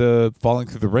win with the falling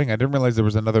through the ring. I didn't realize there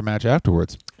was another match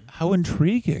afterwards. How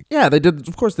intriguing. Yeah, they did.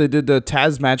 Of course, they did the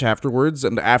Taz match afterwards,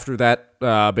 and after that,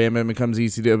 Bam Bam becomes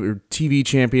ECW TV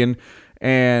champion,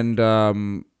 and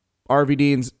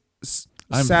RVD and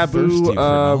Sabu,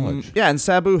 and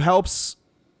Sabu helps.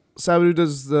 Sabu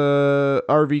does the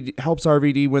RVD, helps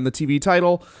RVD win the TV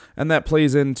title, and that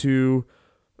plays into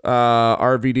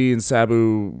RVD and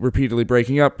Sabu repeatedly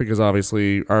breaking up because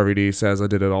obviously RVD says I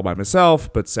did it all by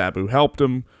myself, but Sabu helped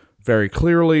him very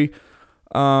clearly.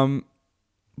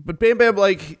 But Bam Bam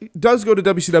does go to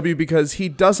WCW because he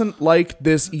doesn't like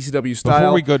this ECW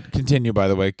style. Before we continue, by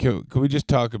the way, can we just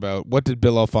talk about what did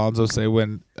Bill Alfonso say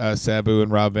when Sabu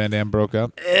and Rob Van Dam broke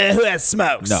up? Who has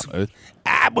smokes? No,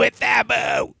 I'm with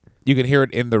Sabu. You can hear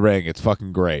it in the ring. It's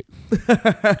fucking great.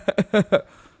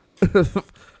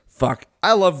 Fuck,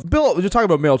 I love Bill. You're talking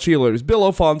about male cheerleaders. Bill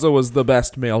Alfonso was the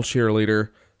best male cheerleader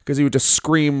because he would just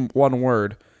scream one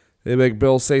word. They'd make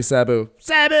Bill say Sabu.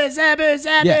 Sabu, Sabu,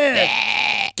 Sabu.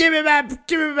 Yeah. Give me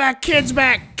my kids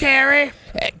back, Carrie.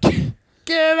 Give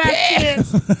me my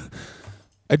kids.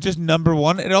 Just number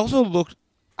one. It also looked.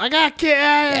 I got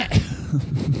kids.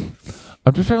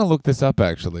 I'm just trying to look this up,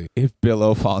 actually. If Bill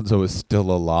Alfonso is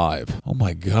still alive. Oh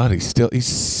my God, he's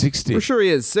 60. For sure he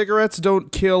is. Cigarettes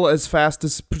don't kill as fast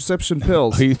as prescription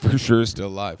pills. He for sure is still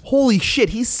alive. Holy shit,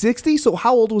 he's 60? So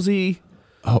how old was he?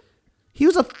 Oh. He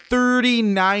was a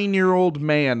 39-year-old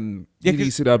man in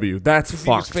ECW. That's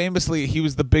fucked. He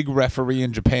was the big referee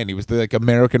in Japan. He was the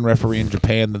American referee in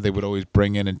Japan that they would always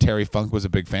bring in, and Terry Funk was a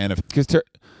big fan of.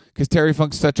 Because Terry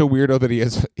Funk's such a weirdo that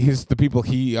he's the people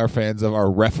he are fans of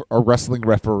are wrestling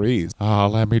referees.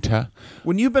 Let me tell.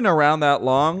 When you've been around that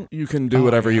long, you can do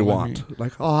whatever you want.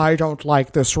 I don't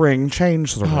like this ring.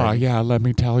 Change the ring. Yeah, let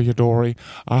me tell you, Dory.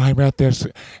 I met this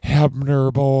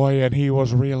Hebner boy, and he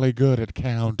was really good at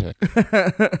counting.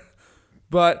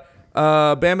 But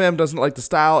Bam Bam doesn't like the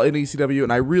style in ECW,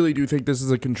 and I really do think this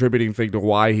is a contributing thing to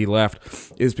why he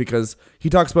left, is because he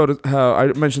talks about how,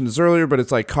 I mentioned this earlier, but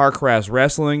it's like car crash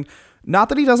wrestling, not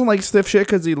that he doesn't like stiff shit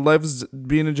because he loves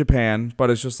being in Japan, but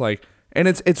it's just like, and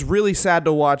it's really sad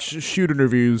to watch shoot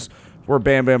interviews where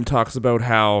Bam Bam talks about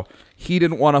how he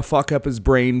didn't want to fuck up his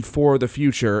brain for the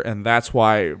future, and that's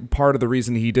why part of the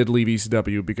reason he did leave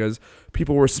ECW, because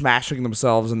people were smashing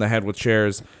themselves in the head with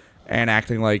chairs and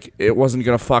acting like it wasn't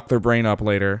going to fuck their brain up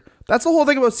later. That's the whole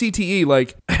thing about CTE.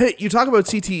 Like, you talk about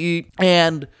CTE,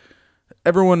 and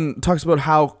everyone talks about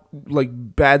how, like,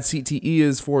 bad CTE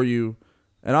is for you,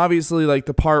 and obviously, like,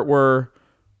 the part where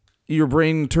your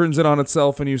brain turns in on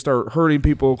itself and you start hurting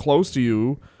people close to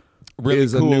you really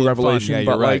is cool a new and revelation. fun. Yeah,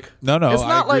 but you're right. like, No, it's I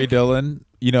not agree, like, Dylan.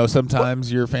 You know,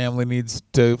 sometimes your family needs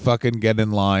to fucking get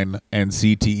in line, and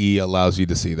CTE allows you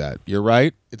to see that. You're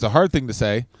right. It's a hard thing to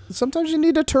say. sometimes you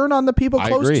need to turn on the people I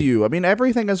close agree. to you. I mean,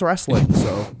 everything is wrestling,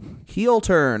 so heel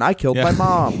turn. I killed my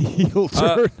mom. Heel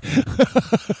turn.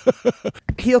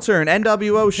 Heel turn.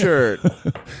 NWO shirt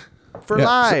for Yeah,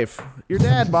 life. Your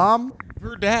dad, mom.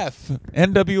 For death.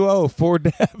 NWO for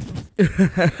death.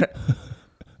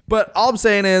 But all I'm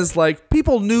saying is, like,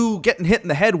 people knew getting hit in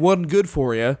the head wasn't good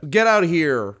for you. Get out of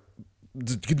here,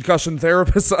 concussion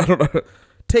therapists. I don't know.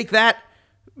 Take that,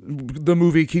 the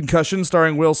movie Concussion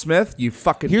starring Will Smith. You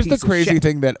fucking Here's the piece of crazy shit.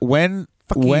 thing that when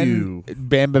you.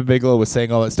 Bam Bam Bigelow was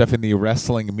saying all that stuff in the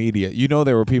wrestling media, you know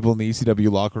there were people in the ECW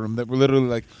locker room that were literally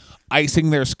like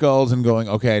icing their skulls and going,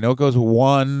 okay, I know it goes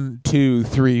 1, 2,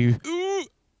 3,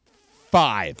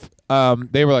 5.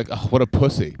 They were like, oh, what a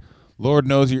pussy. Lord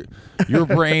knows your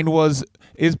brain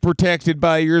is protected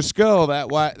by your skull.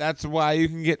 That's why you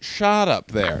can get shot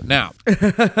up there. Now,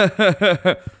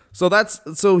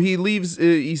 so he leaves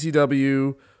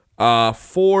ECW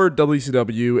for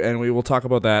WCW, and we will talk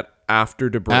about that after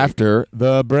the break. after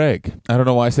the break, I don't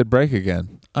know why I said break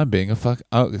again. I'm being a fuck.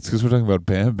 Oh, it's because we're talking about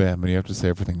Bam Bam, and you have to say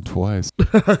everything twice.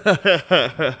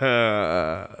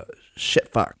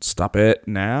 Shit, fuck. Stop it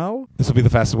now. This will be the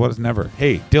fastest one as ever.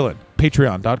 Hey, Dylan,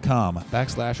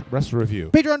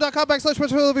 patreon.com/WrestleReview.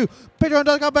 Patreon.com/WrestleReview.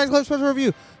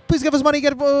 Patreon.com/WrestleReview. Please give us money,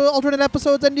 get alternate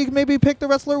episodes, and you can maybe pick the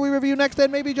wrestler we review next,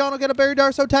 and maybe John will get a Barry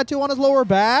Darso tattoo on his lower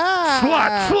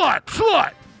back.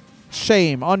 Slut!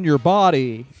 Shame on your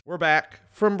body. We're back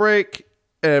from break.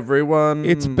 Everyone,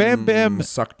 It's Bam Bam.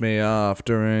 sucked me off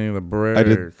during the break. I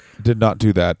did not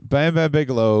do that. Bam Bam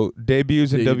Bigelow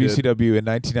debuts in Yeah, you WCW in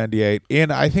 1998 in,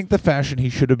 I think, the fashion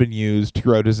he should have been used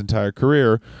throughout his entire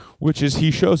career, which is he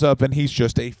shows up and he's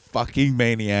just a fucking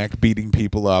maniac beating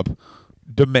people up,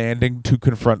 demanding to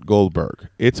confront Goldberg.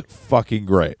 It's fucking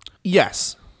great.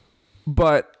 Yes,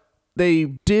 but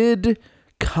they did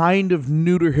kind of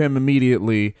neuter him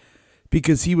immediately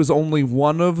because he was only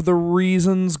one of the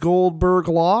reasons Goldberg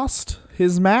lost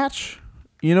his match.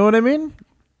 You know what I mean?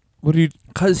 What do you...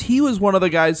 Because he was one of the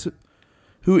guys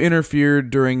who interfered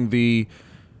during the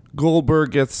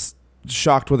Goldberg gets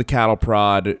shocked with a cattle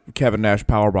prod, Kevin Nash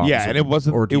powerbombs. Yeah, and it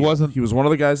wasn't- ordeal. it wasn't- He was one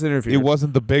of the guys that interfered. It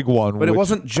wasn't the big one. but it which-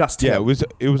 wasn't just him. Yeah,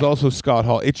 it was also Scott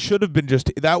Hall. It should have been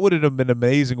just... That would have been an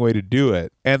amazing way to do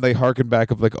it. And they harken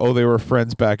back of like, oh, they were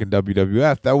friends back in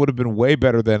WWF. That would have been way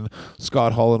better than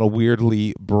Scott Hall in a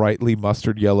weirdly, brightly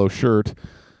mustard yellow shirt.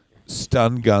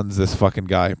 Stun guns this fucking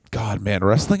guy. God, man,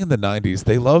 wrestling in the 90s,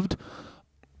 they loved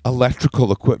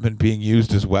electrical equipment being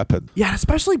used as weapons. Yeah,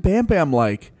 especially Bam Bam,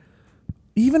 like,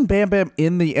 even Bam Bam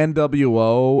in the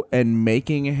NWO and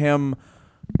making him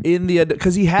in the,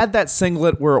 because he had that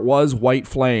singlet where it was white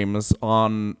flames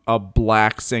on a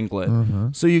black singlet.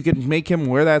 So you could make him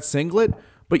wear that singlet,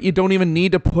 but you don't even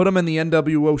need to put him in the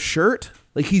NWO shirt.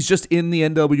 Like, he's just in the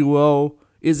NWO.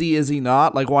 Is he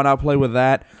not? Like, why not play with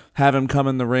that? Have him come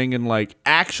in the ring and, like,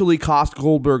 actually cost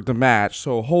Goldberg the match.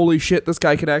 So, holy shit, this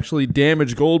guy could actually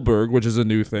damage Goldberg, which is a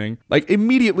new thing. Like,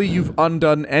 immediately you've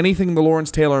undone anything the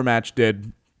Lawrence Taylor match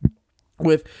did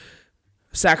with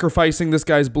sacrificing this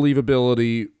guy's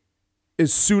believability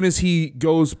as soon as he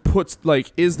goes,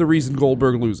 is the reason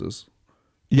Goldberg loses.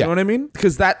 You know what I mean?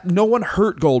 Because no one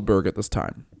hurt Goldberg at this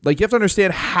time. Like, you have to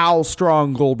understand how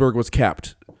strong Goldberg was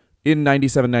kept in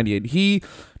 97, 98.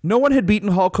 No one had beaten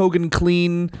Hulk Hogan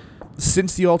clean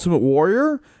since The Ultimate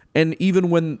Warrior. And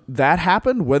even when that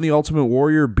happened, when The Ultimate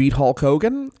Warrior beat Hulk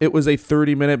Hogan, it was a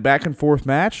 30-minute back-and-forth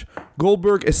match.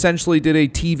 Goldberg essentially did a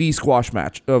TV squash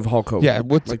match of Hulk Hogan. Yeah,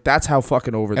 that's how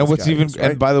fucking over this guy is, right?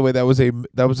 And by the way, that was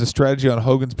a strategy on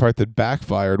Hogan's part that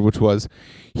backfired, which was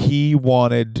he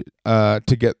wanted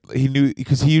he knew,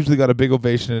 because he usually got a big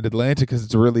ovation in Atlanta because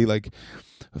it's a really like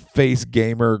face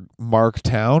gamer mark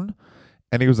town,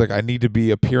 and he was like, I need to be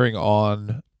appearing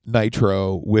on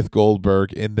Nitro with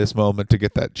Goldberg in this moment to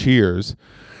get that cheers.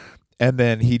 And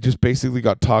then he just basically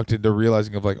got talked into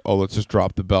realizing of like, oh, let's just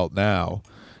drop the belt now.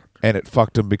 And it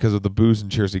fucked him because of the boos and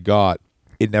cheers he got.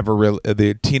 it never really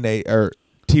the teenage or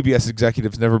TBS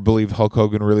executives never believed Hulk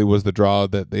Hogan really was the draw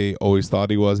that they always thought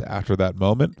he was after that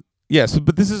moment. Yeah, so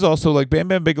but this is also like Bam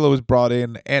Bam Bigelow was brought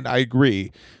in, and I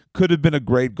agree, could have been a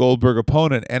great Goldberg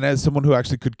opponent, and as someone who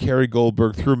actually could carry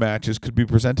Goldberg through matches, could be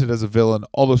presented as a villain,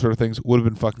 all those sort of things would have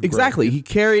been fucking Exactly.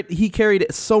 great. He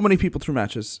carried so many people through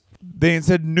matches. They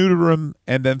instead neuter him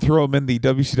and then throw him in the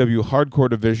WCW hardcore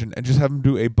division and just have him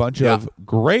do a bunch of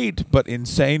great but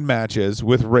insane matches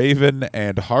with Raven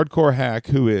and Hardcore Hack,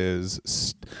 who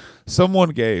is someone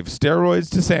gave steroids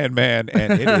to Sandman,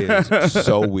 and it is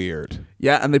so weird.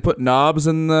 Yeah, and they put Knobs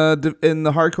in the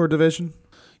hardcore division.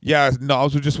 Yeah,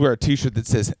 Knobs would just wear a T-shirt that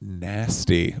says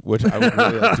 "nasty," which I would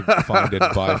really like to find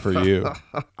and buy for you.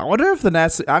 I wonder if the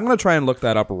nasty. I'm gonna try and look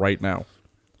that up right now.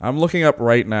 I'm looking up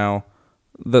right now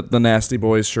that the Nasty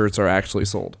Boys shirts are actually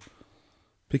sold,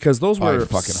 because those were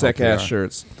sick ass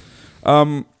shirts.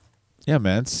 Yeah,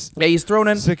 man. Yeah, he's thrown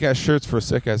in sick ass shirts for a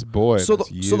sick ass boy. So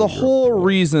the whole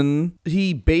reason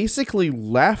he basically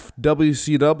left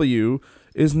WCW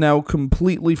is now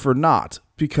completely for naught,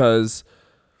 because,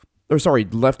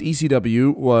 left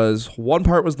ECW was one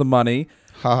part was the money,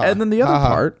 and then the other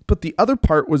part, but the other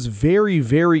part was very,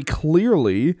 very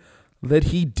clearly that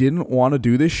he didn't want to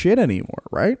do this shit anymore,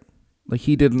 right? Like,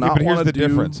 he did not want to do. But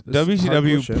here's the difference: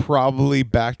 WCW probably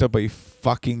backed up a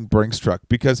fucking Brinks truck,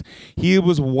 because he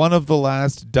was one of the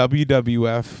last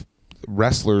WWF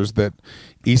wrestlers that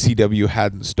ECW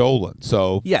hadn't stolen.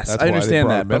 So yes, that's I understand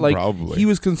that, but like, probably. He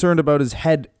was concerned about his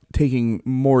head taking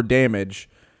more damage,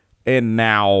 and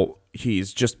now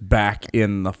he's just back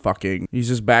in the fucking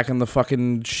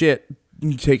shit,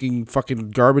 taking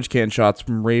fucking garbage can shots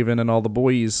from Raven and all the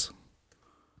boys.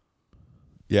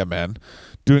 Yeah, man.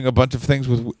 Doing a bunch of things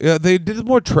with... they did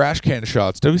more trash can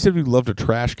shots. WCW loved a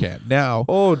trash can. Now...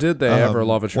 Oh, did they ever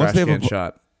love a trash can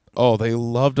shot? Oh, they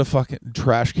loved a fucking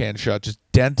trash can shot. Just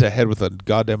dent a head with a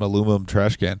goddamn aluminum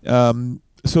trash can.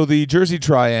 So the Jersey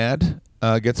Triad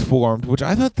gets formed, which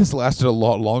I thought this lasted a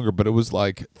lot longer, but it was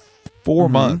like 4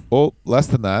 months. Oh, less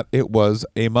than that. It was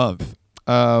a month.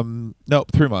 No,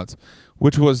 3 months.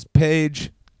 Which was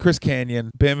Paige... Chris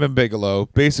Kanyon, Bam Bam Bigelow.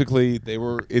 Basically,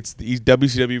 it's the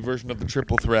WCW version of the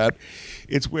Triple Threat.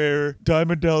 It's where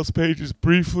Diamond Dallas Page is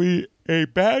briefly a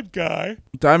bad guy.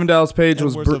 Diamond Dallas Page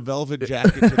wears a velvet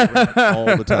jacket to the ring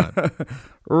all the time.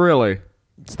 Really?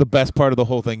 It's the best part of the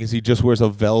whole thing is he just wears a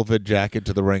velvet jacket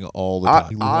to the ring all the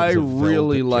time. I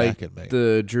really like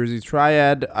the Jersey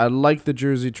Triad. I like the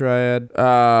Jersey Triad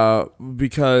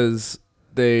because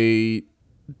they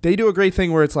do a great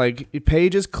thing where it's like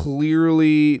Paige is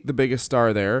clearly the biggest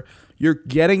star there. You're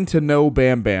getting to know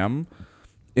Bam Bam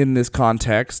in this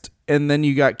context, and then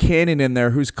you got Kanyon in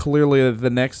there who's clearly the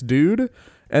next dude,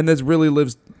 and this really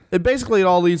lives. It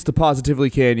all leads to Positively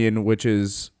Kanyon, which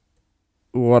is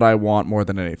what I want more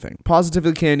than anything.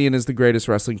 Positively Kanyon is the greatest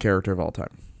wrestling character of all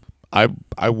time. I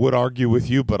would argue with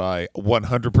you, but I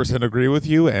 100% agree with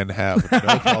you and have no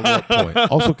follow-up point.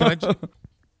 Also, can I just...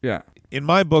 Yeah. In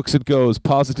my books, it goes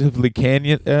Positively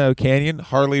Kanyon,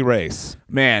 Harley Race.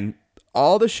 Man,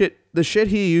 all the shit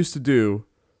he used to do,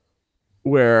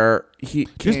 where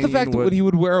just the fact that when he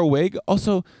would wear a wig.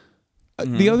 Also,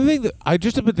 the other thing that I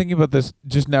just have been thinking about this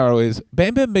just now is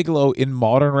Bam Bam Bigelow in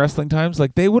modern wrestling times,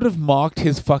 like they would have mocked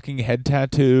his fucking head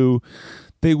tattoo.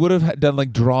 They would have done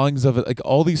like drawings of it, like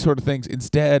all these sort of things.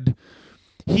 Instead,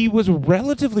 he was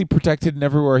relatively protected in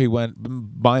everywhere he went,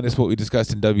 minus what we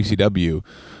discussed in WCW.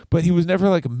 But he was never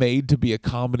like made to be a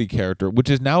comedy character, which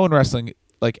is now in wrestling.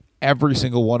 Like every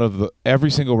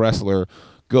single wrestler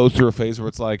goes through a phase where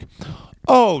it's like,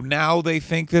 oh, now they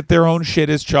think that their own shit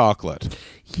is chocolate,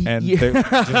 and they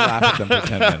just laugh at them for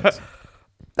 10 minutes.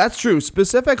 That's true.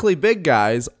 Specifically, big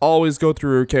guys always go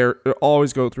through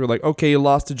like, okay, he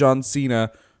lost to John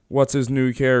Cena. What's his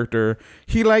new character?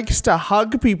 He likes to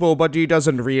hug people, but he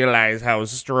doesn't realize how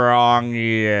strong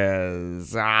he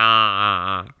is.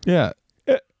 Ah. Yeah.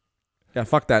 Yeah,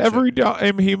 fuck that Every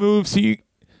time he moves, he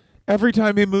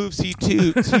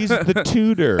toots. He's the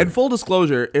tutor. And full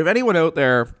disclosure, if anyone out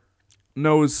there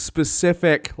knows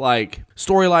specific like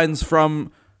storylines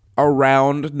from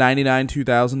around 99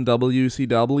 2000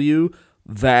 WCW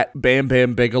that Bam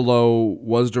Bam Bigelow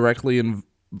was directly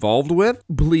involved with,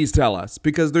 please tell us,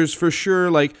 because there's for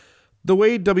sure like the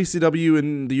way WCW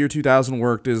in the year 2000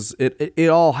 worked is it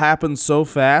all happened so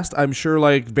fast. I'm sure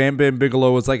like Bam Bam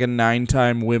Bigelow was like a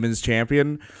 9-time women's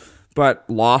champion, but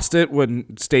lost it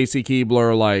when Stacy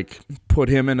Keibler like put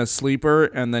him in a sleeper,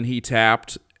 and then he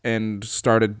tapped and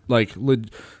started like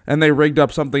and they rigged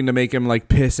up something to make him like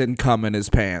piss and cum in his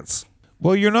pants.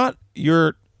 Well,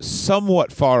 you're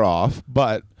somewhat far off,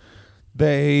 but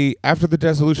After the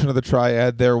dissolution of the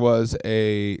Triad, there was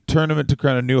a tournament to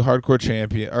crown a new hardcore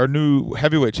champion, or new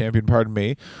heavyweight champion, pardon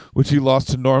me, which he lost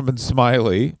to Norman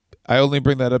Smiley. I only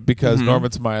bring that up because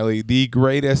Norman Smiley, the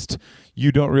greatest,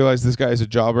 you don't realize this guy is a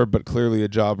jobber, but clearly a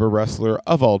jobber wrestler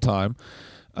of all time.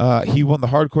 He won the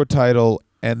hardcore title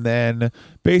and then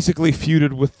basically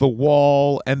feuded with The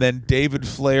Wall and then David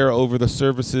Flair over the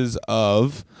services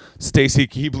of Stacy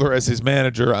Keibler as his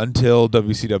manager until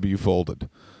WCW folded.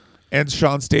 And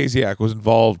Sean Stasiak was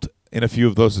involved in a few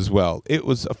of those as well. It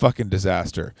was a fucking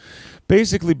disaster.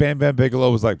 Basically, Bam Bam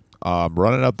Bigelow was like, I'm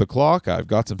running up the clock. I've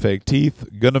got some fake teeth.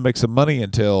 Gonna make some money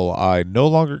until I no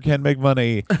longer can make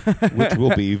money, which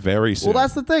will be very soon. Well,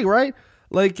 that's the thing, right?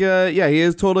 Like, he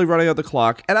is totally running out the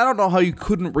clock. And I don't know how you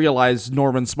couldn't realize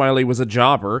Norman Smiley was a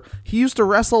jobber. He used to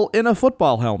wrestle in a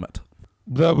football helmet.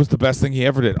 That was the best thing he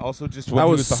ever did. Also, just when That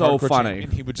he was the so hardcore funny.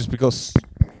 champion, he would just go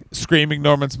screaming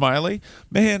Norman Smiley.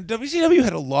 Man, WCW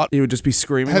had a lot. He would just be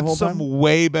screaming the Had whole some time.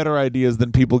 way better ideas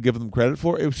than people give them credit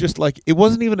for. It was just like, it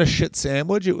wasn't even a shit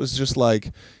sandwich. It was just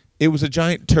like, it was a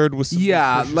giant turd with some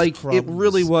nutritious Like, crumbs it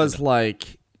really was in it.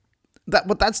 like... That,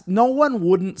 but that's no one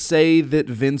wouldn't say that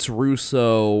Vince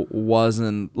Russo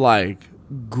wasn't like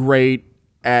great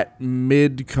at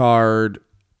mid-card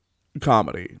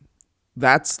comedy.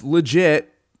 That's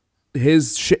legit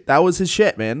his shit. That was his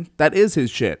shit, man. That is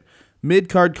his shit.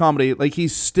 Mid-card comedy, like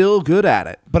he's still good at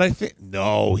it. But I think,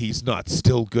 no, he's not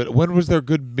still good. When was there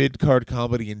good mid-card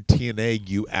comedy in TNA,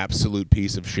 you absolute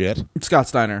piece of shit? Scott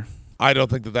Steiner. I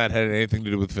don't think that had anything to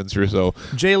do with Vince Russo.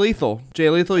 Jay Lethal.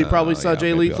 You probably saw yeah,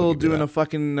 Jay maybe Lethal I'll give you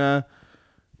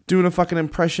doing a fucking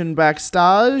impression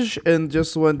backstage and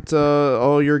just went,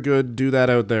 oh, you're good, do that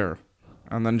out there.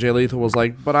 And then Jay Lethal was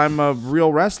like, but I'm a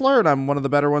real wrestler and I'm one of the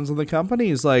better ones in the company.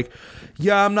 He's like,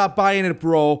 yeah, I'm not buying it,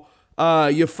 bro.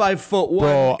 You're 5'1"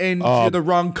 Bro, and you're the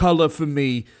wrong color for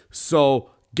me. So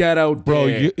get out Bro,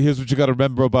 there. here's what you got to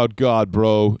remember about God,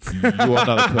 bro. You are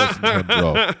not a person,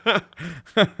 bro.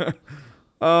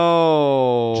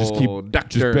 Oh, Just bear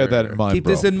that in mind, Keep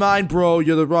bro. this in mind, bro.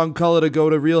 You're the wrong color to go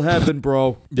to real heaven,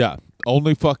 bro. Yeah,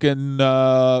 only fucking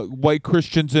white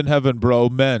Christians in heaven, bro.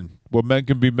 Men, where men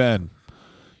can be men.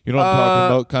 You know what I'm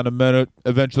talking about? Kind of men that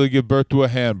eventually give birth to a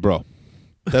hand, bro.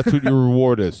 That's what your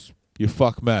reward is. You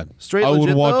fuck men. Straight I legit,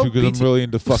 wouldn't want though, to because I'm really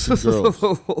into fucking girls.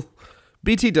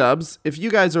 BT dubs, if you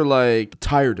guys are like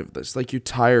tired of this, like you're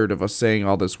tired of us saying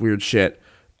all this weird shit,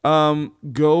 go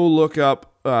look up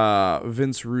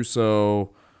Vince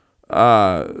Russo,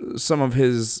 some of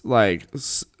his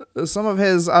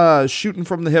shooting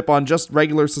from the hip on just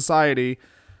regular society,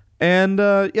 and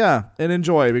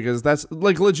enjoy, because that's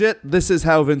like legit. This is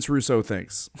how Vince Russo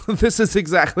thinks. This is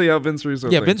exactly how Vince Russo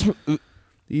thinks.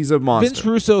 He's a monster. Vince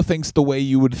Russo thinks the way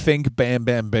you would think Bam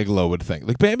Bam Bigelow would think.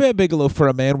 Like Bam Bam Bigelow, for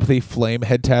a man with a flame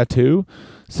head tattoo,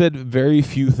 said very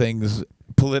few things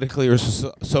politically or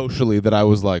socially that I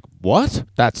was like, what?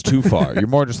 That's too far. You're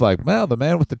more just like, well, the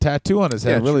man with the tattoo on his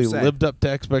head really lived up to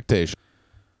expectation.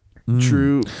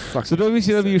 True. So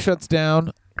WCW shuts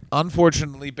down.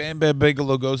 Unfortunately, Bam Bam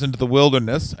Bigelow goes into the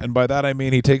wilderness, and by that I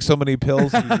mean he takes so many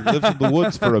pills he lives in the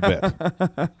woods for a bit.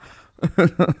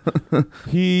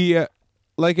 He,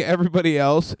 like everybody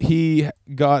else, he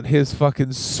got his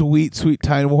fucking sweet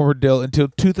time warmer deal until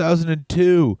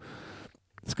 2002.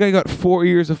 This guy got 4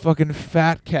 years of fucking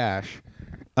fat cash.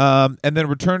 And then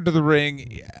returned to the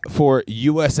ring for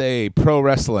USA Pro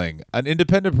Wrestling, an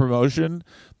independent promotion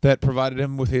that provided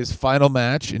him with his final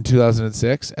match in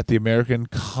 2006 at the American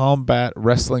Combat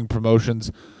Wrestling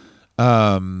Promotions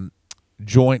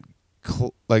joint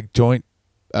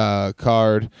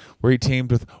card, where he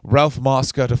teamed with Ralph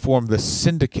Mosca to form the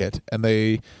Syndicate, and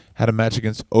they had a match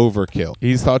against Overkill.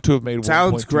 He's thought to have made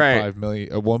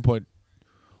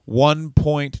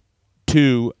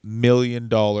 $1.2 million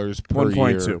per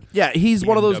 1.2. year. Yeah, he's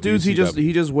one of those dudes. He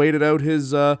just waited out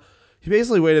his. He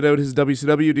basically waited out his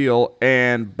WCW deal,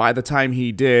 and by the time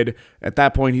he did, at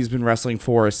that point, he's been wrestling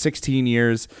for 16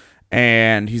 years,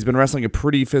 and he's been wrestling a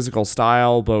pretty physical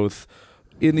style, both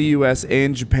in the U.S.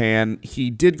 and Japan.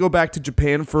 He did go back to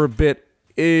Japan for a bit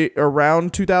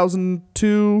around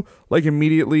 2002, like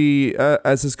immediately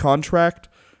as his contract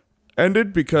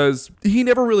ended, because he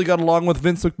never really got along with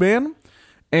Vince McMahon.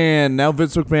 And now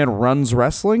Vince McMahon runs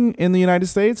wrestling in the United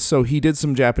States, so he did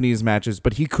some Japanese matches,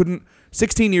 but he couldn't.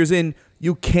 16 years in,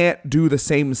 you can't do the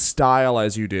same style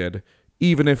as you did,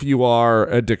 even if you are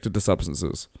addicted to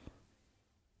substances.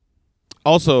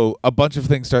 Also, a bunch of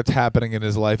things starts happening in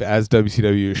his life as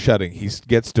WCW is shutting. He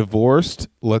gets divorced.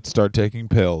 Let's start taking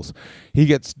pills. He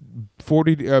gets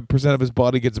 40% of his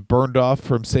body gets burned off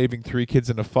from saving 3 kids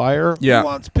in a fire. Yeah. Who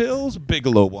wants pills?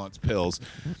 Bigelow wants pills.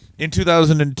 In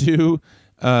 2002,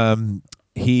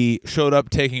 he showed up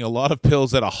taking a lot of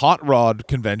pills at a hot rod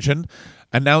convention,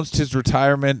 announced his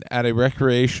retirement at a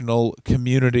recreational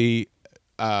community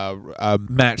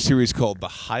match series called The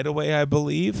Hideaway, I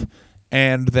believe,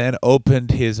 and then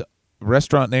opened his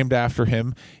restaurant named after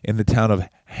him in the town of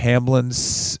Hamlin,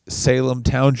 Salem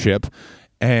Township,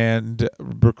 and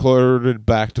recorded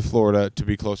back to Florida to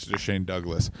be closer to Shane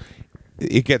Douglas.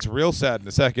 It gets real sad in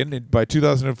a second. By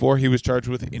 2004, he was charged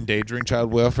with endangering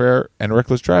child welfare and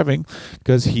reckless driving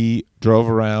because he drove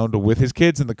around with his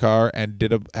kids in the car and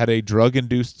had a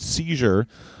drug-induced seizure.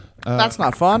 That's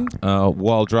not fun.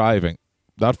 While driving.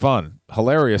 Not fun.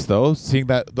 Hilarious, though. Seeing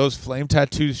those flame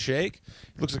tattoos shake,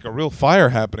 it looks like a real fire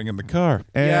happening in the car.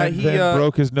 And he then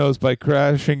broke his nose by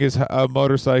crashing his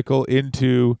motorcycle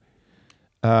into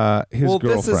his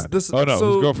girlfriend. His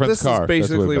girlfriend's car. This is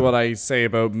basically what I say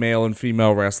about male and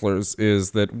female wrestlers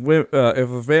is that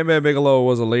if Bam Bam Bigelow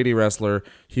was a lady wrestler,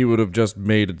 he would have just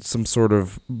made some sort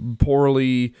of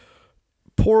poorly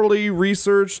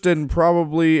researched and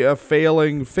probably a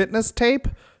failing fitness tape.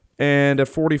 And at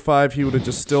 45, he would have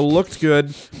just still looked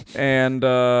good and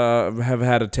have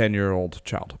had a 10-year-old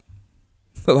child.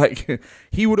 Like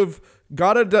he would have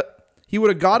got out of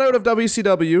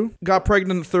WCW, got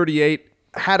pregnant at 38,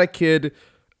 had a kid,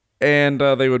 and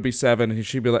they would be 7. And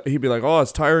he'd be like, "Oh,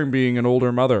 it's tiring being an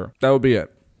older mother." That would be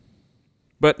it.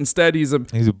 But instead, he's a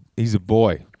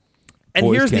boy. And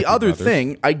Boys here's can't the be other mothers.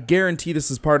 thing. I guarantee this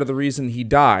is part of the reason he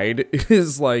died.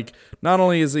 Is like, not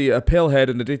only is he a pillhead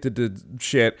and addicted to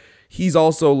shit, he's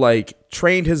also like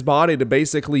trained his body to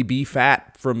basically be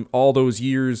fat from all those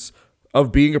years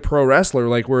of being a pro wrestler.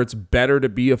 Like, where it's better to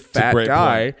be a fat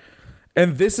guy. point.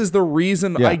 And this is the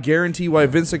reason I guarantee why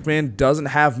Vince McMahon doesn't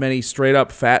have many straight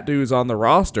up fat dudes on the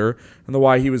roster, and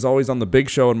why he was always on the Big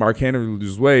Show and Mark Henry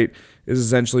lose weight is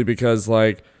essentially because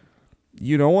like,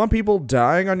 you don't want people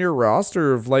dying on your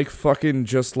roster of like fucking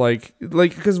just like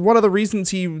because one of the reasons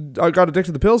he got addicted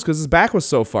to the pills because his back was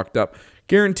so fucked up.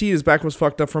 Guarantee his back was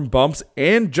fucked up from bumps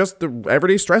and just the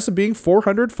everyday stress of being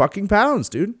 400 fucking pounds,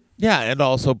 dude. Yeah, and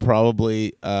also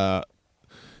probably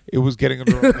it was getting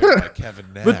him like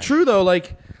Kevin Nash. But true though,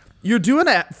 like you're doing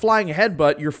a flying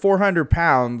headbutt, you're 400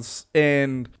 pounds,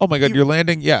 and oh my god, you're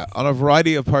landing on a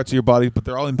variety of parts of your body, but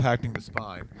they're all impacting the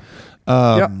spine.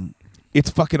 It's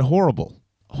fucking horrible.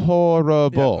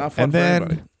 Horrible. Yeah, not fun and for then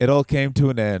anybody. it all came to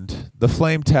an end. The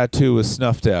flame tattoo was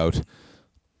snuffed out.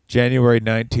 January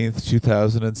 19th,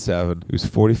 2007. He was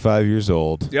 45 years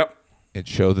old. Yep. It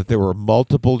showed that there were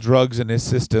multiple drugs in his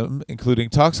system, including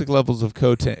toxic levels of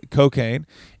cocaine,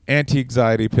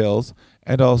 anti-anxiety pills,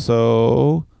 and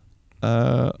also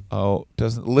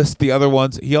doesn't list the other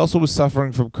ones. He also was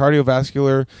suffering from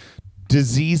cardiovascular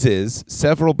diseases,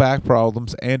 several back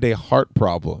problems, and a heart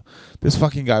problem. This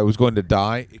fucking guy was going to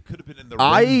die. It could have been in the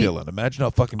ring, Dylan. Imagine how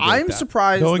fucking good I'm that.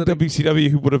 surprised Knowing that WCW,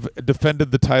 he would have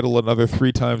defended the title another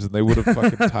 3 times, and they would have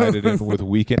fucking tied it in with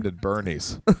Weekend at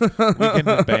Bernie's. Weekend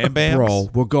at Bam Bam's.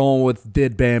 Bro, we're going with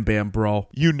Did Bam Bam, bro.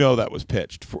 You know that was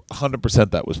pitched.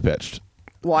 100% that was pitched.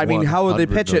 Well, I mean, how would they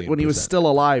pitch it when he was 100,000,000%. still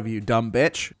alive, you dumb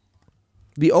bitch?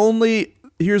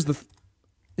 Here's the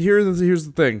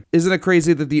thing. Isn't it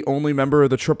crazy that the only member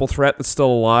of the Triple Threat that's still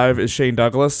alive is Shane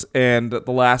Douglas? And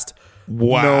the last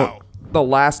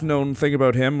known thing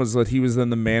about him was that he was in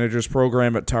the manager's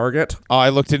program at Target. Oh, I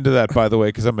looked into that, by the way,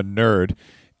 because I'm a nerd.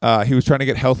 He was trying to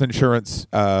get health insurance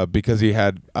because he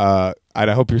had, and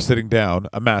I hope you're sitting down,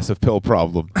 a massive pill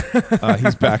problem.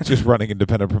 He's back just running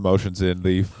independent promotions in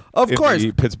the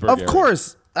Pittsburgh area. Of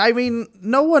course. I mean,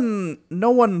 no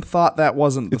one thought that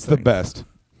wasn't the It's thing. the best.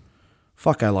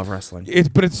 Fuck, I love wrestling.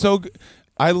 But it's so good.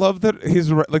 I love that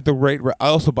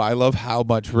I love how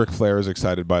much Ric Flair is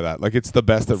excited by that. Like, it's the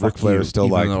best that Ric Flair is still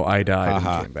even like. though I died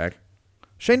haha. and came back.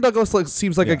 Shane Douglas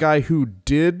seems like a guy who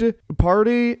did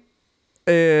party,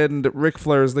 and Ric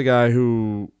Flair is the guy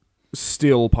who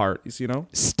still parties, you know?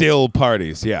 Still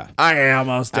parties, yeah. I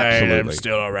almost died. I'm Absolutely.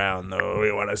 still around, though.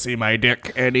 You want to see my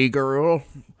dick, any girl?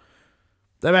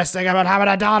 The best thing about having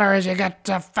a daughter is you get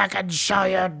to fucking show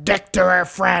your dick to her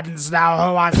friends now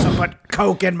who wants to put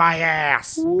coke in my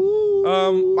ass.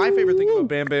 My favorite thing about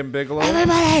Bam Bam Bigelow.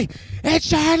 Everybody, it's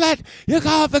Charlotte. You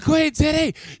call it the Queen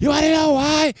City. You want to know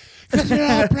why? Because you're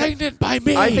all pregnant by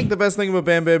me. I think the best thing about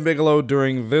Bam Bam Bigelow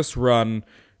during this run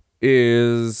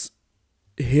is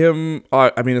him.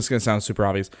 I mean, it's going to sound super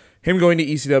obvious. Him going to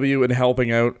ECW and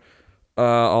helping out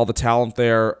all the talent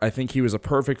there. I think he was a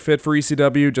perfect fit for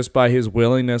ECW just by his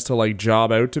willingness to like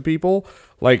job out to people.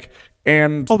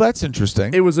 And that's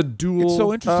interesting. It was a dual. It's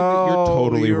so interesting that you're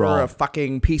totally wrong. You're a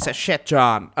fucking piece of shit,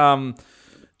 John.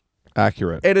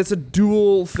 Accurate. And it's a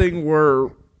dual thing where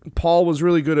Paul was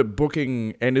really good at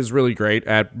booking and is really great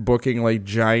at booking like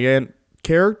giant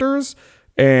characters,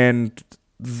 and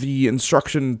the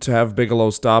instruction to have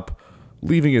Bigelow stop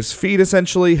leaving his feet,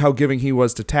 essentially, how giving he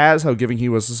was to Taz, how giving he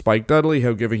was to Spike Dudley,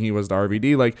 how giving he was to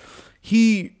RVD. Like,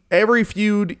 every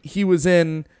feud he was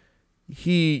in,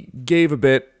 he gave a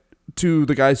bit to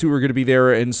the guys who were going to be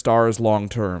there in stars long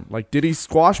term. Like, did he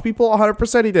squash people?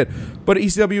 100% he did. But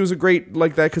ECW was a great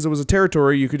like that because it was a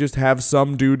territory. You could just have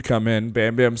some dude come in,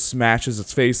 Bam Bam smashes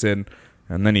its face in,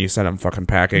 and then you send him fucking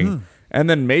packing. Mm-hmm. And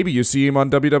then maybe you see him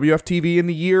on WWF TV in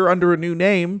the year under a new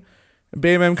name.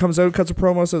 Bam Bam comes out, cuts a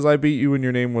promo, says, I beat you, and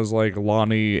your name was like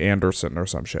Lonnie Anderson or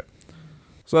some shit.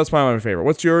 So that's my favorite.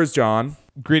 What's yours, John?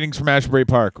 Greetings from Ashbury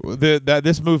Park.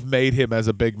 This move made him as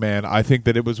a big man. I think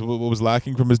that it was what was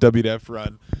lacking from his WWF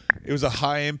run. It was a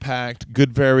high-impact,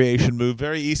 good variation move,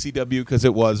 very ECW because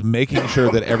it was making sure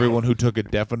that everyone who took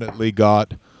it definitely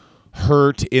got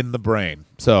hurt in the brain.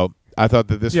 So I thought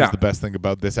that this was the best thing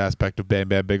about this aspect of Bam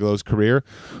Bam Bigelow's career,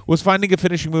 was finding a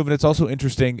finishing move, and it's also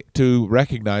interesting to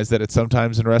recognize that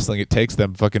sometimes in wrestling it takes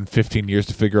them fucking 15 years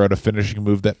to figure out a finishing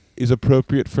move that is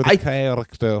appropriate for the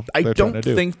character. I don't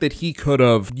think that he could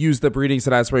have used the Greetings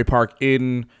at Asbury Park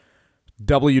in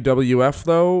WWF,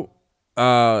 though,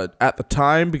 at the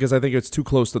time, because I think it's too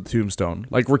close to the Tombstone.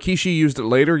 Like, Rikishi used it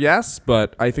later, yes,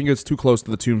 but I think it's too close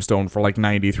to the Tombstone for, like,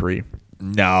 93.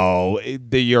 No,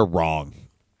 you're wrong.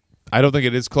 I don't think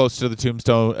it is close to the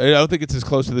Tombstone. I don't think it's as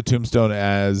close to the Tombstone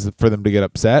as for them to get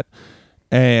upset.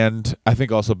 And I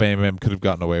think also Bam Bam could have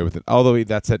gotten away with it. Although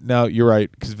that's it. No, you're right,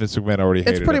 because Vince McMahon already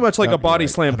hated it. It's pretty much like a body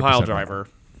slam pile driver.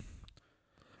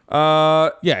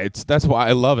 Yeah, that's why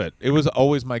I love it. It was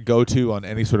always my go-to on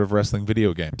any sort of wrestling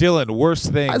video game. Dylan,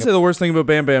 worst thing. I'd say the worst thing about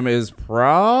Bam Bam is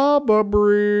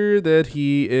probably that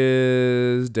he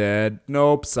is dead.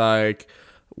 Nope, psych.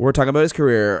 We're talking about his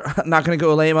career. Not going to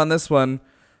go lame on this one.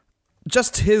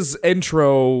 Just his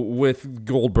intro with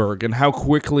Goldberg and how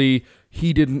quickly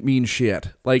he didn't mean shit.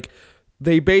 Like,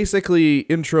 they basically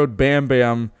introed Bam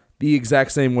Bam the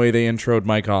exact same way they introed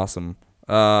Mike Awesome.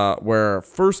 Where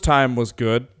first time was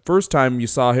good. First time you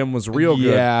saw him was real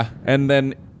good. Yeah. And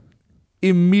then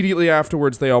immediately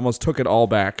afterwards, they almost took it all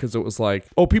back because it was like,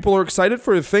 oh, people are excited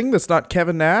for a thing that's not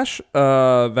Kevin Nash.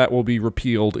 That will be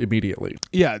repealed immediately.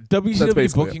 Yeah,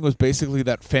 WCW booking was basically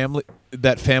that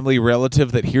family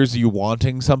relative that hears you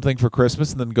wanting something for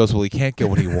Christmas and then goes, well, he can't get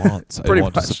what he wants. I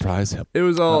want to surprise him. It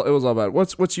was all bad.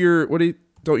 What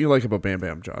don't you like about Bam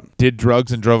Bam, John? Did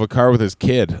drugs and drove a car with his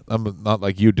kid. I'm not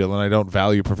like you, Dylan. I don't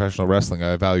value professional wrestling.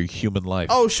 I value human life.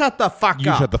 Oh, shut the fuck up.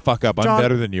 You shut the fuck up. John. I'm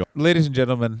better than you. Ladies and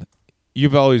gentlemen,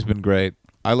 you've always been great.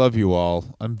 I love you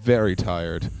all. I'm very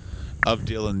tired of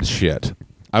Dylan's shit.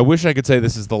 I wish I could say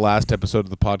this is the last episode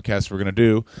of the podcast we're going to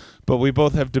do, but we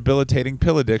both have debilitating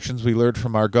pill addictions we learned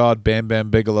from our god, Bam Bam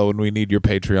Bigelow, and we need your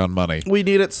Patreon money. We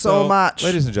need it so much.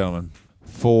 Ladies and gentlemen,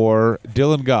 for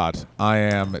Dylan Gott, I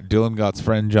am Dylan Gott's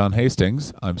friend, John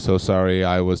Hastings. I'm so sorry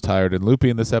I was tired and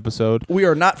loopy in this episode. We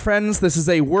are not friends. This is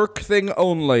a work thing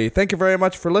only. Thank you very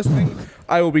much for listening.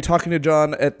 I will be talking to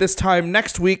John at this time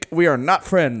next week. We are not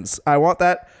friends. I want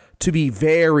that to be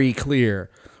very clear.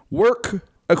 Work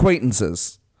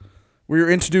acquaintances. We were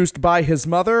introduced by his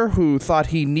mother, who thought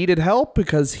he needed help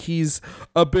because he's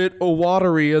a bit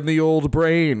watery in the old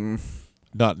brain.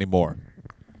 Not anymore.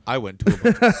 I went to a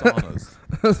bunch of saunas.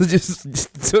 just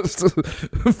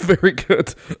very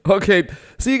good. Okay,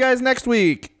 see you guys next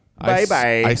week.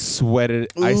 Bye. I sweated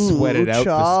out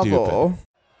the stupid.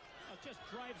 Just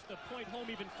drives the point home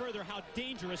even further how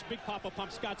dangerous Big Papa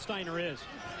Pump Scott Steiner is.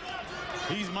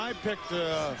 He's my pick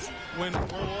to win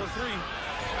World War III.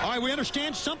 All right, we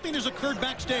understand something has occurred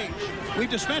backstage. We've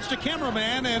dispatched a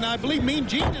cameraman, and I believe Mean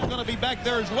Gene is going to be back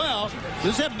there as well.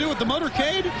 Does this have to do with the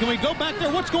motorcade? Can we go back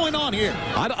there? What's going on here?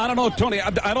 I don't know, Tony.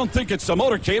 I don't think it's a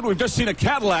motorcade. We've just seen a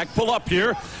Cadillac pull up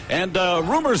here, and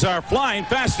rumors are flying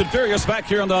fast and furious back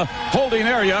here in the holding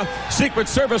area. Secret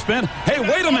Service men. Hey,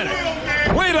 wait a minute.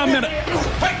 Wait a minute.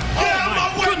 Hey,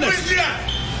 oh, my goodness.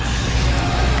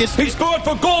 He's going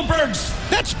for Goldberg's.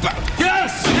 Yes,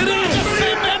 it is.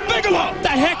 Bam Bigelow. What the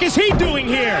heck is he doing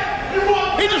here?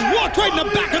 He just walked right in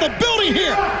the back of the building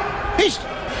here. He's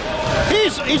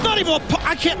not even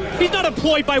he's not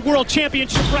employed by World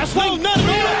Championship Wrestling. No, not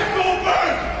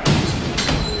at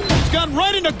all. He's gone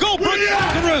right into Goldberg's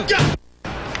dressing room.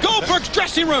 Goldberg's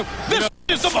dressing room. This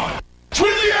is the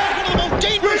truly is one of the most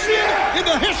dangerous men in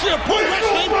the history of pro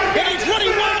wrestling, and he's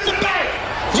running wild in the back.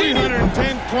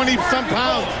 310, 20-some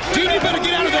pounds. Gene, you better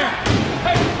get out of there.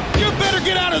 You better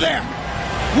get out of there.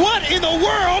 What in the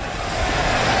world?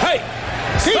 Hey,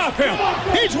 stop him.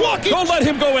 He's walking. Don't let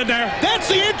him go in there. That's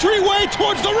the entryway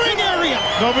towards the ring area.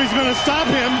 Nobody's going to stop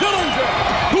him.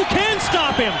 Dillinger. Who can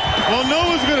stop him? Well, no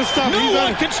one's going to stop him.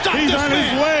 No one can stop He's this on man.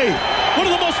 his way. One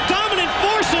of the most dominant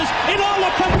forces in all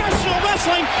of professional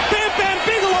wrestling. Bam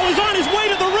Bigelow is on his way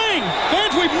to the ring.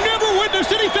 Fans, we've never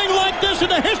witnessed anything like this in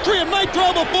the history of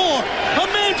Nitro before. A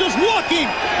man just walking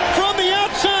from the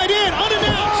outside in,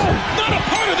 unannounced. Not a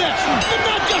part of this. And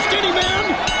not just any man.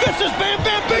 This is Bam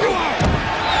Bigelow.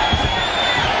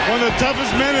 One of the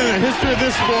toughest men in the history of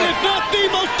this sport. If not the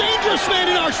most dangerous man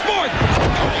in our sport.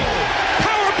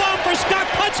 Powerbomb for Scott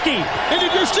Putski. And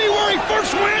did you see where he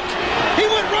first went? He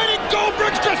went right in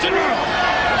Goldberg's dressing room.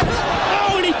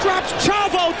 Oh, and he drops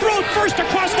Chavo, thrown first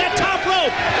across that top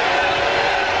rope.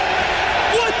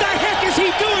 What the heck is he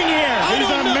doing here? He's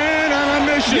a man on a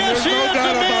mission. Yes, There's he no is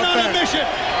doubt a man about on that. a mission.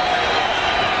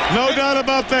 No doubt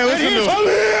about that. Listen to him. I'm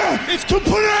here It's to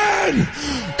put in.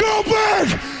 Goldberg,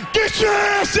 get your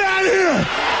ass out of here.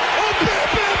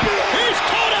 He's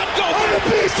caught out I'm Goldberg. the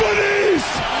beast for these.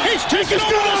 He's taking It's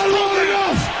over gone this on long program.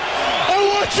 enough. I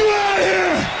want you out of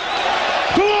here.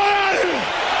 Come on out of here.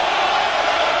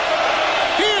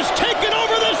 He has taken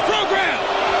over this program.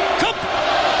 Come,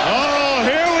 Oh,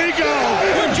 here we go.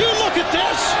 would you look at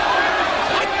this?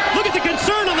 Look at the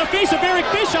concern on the face of Eric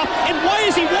Bischoff, and why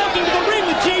is he walking to the ring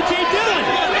with J.J. Dillon?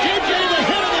 JJ, the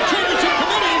head of the championship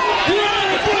committee, who is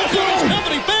the president of this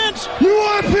company. Fans, You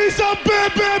want a piece of Bam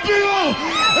Bigelow?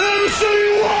 And let me show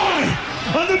you why.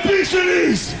 I'm the beast of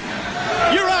these.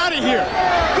 you're out of here.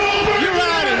 Goldberg, You're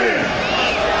out of here.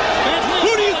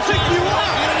 Who do you think you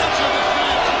are?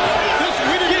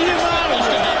 We didn't get him out of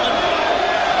here.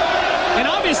 And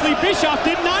obviously Bischoff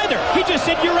didn't either. He just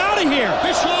said, "You're out of here."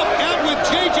 Bischoff out with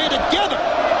JJ together.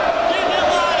 Get him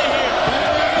out of here.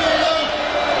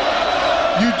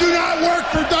 You do not work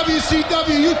for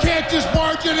WCW. You can't just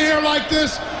barge in here like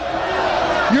this.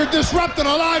 You're disrupting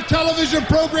a live television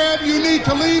program. You need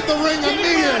to leave the ring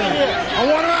immediately. I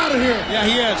want him out of here. Yeah,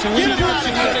 he is. And we need your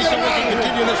security so we can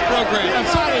continue this program. I'm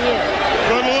out of here.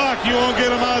 Good luck. You won't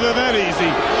get him out of that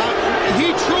easy.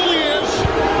 He truly is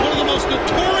one of the most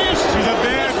notorious. He's a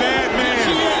bad, bad Yes, man.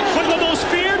 he is. One of the most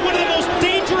feared, one of the most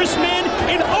dangerous men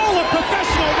in all of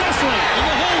professional wrestling. In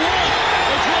the whole world.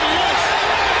 That's what he is.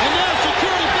 And now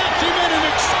security backs him in an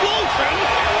explosion.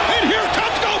 And here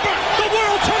comes Goldberg. The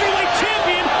world heavyweight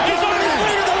champion is on his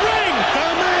way to the ring. The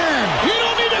man. You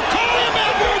don't need to call him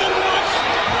out more than once.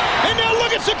 And now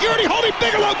look at security holding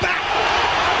Bigelow back.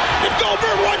 And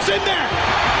Goldberg runs in there.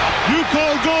 You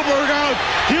call Goldberg out,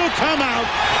 he'll come out.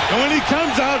 And when he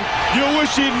comes out, you'll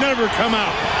wish he'd never come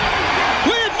out.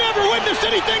 We have never witnessed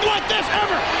anything like this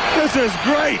ever. This is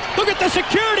great. Look at the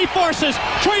security forces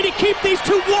trying to keep these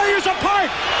two warriors apart.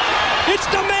 It's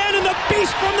the man and the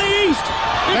beast from the east.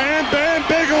 And Bam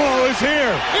Bigelow is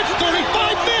here. It's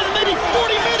 35 men, maybe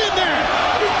 40 men in there.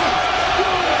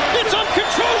 It's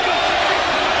uncontrollable.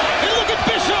 And look at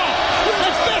Bischoff.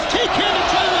 As best he can to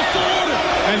try to restore order.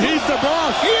 And he's the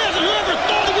boss. He is, and whoever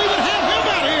thought that we would have him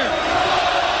out here.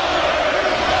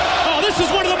 Oh, this is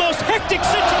one of the most hectic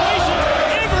situations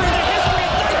ever in the history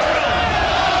of Nitro.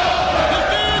 The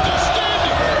fans are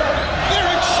standing. They're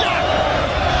in shock.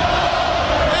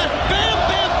 As Bam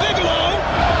Bigelow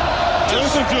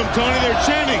Listen to him, Tony. They're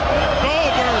chanting.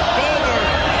 Goldberg, Goldberg.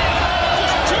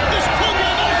 just took this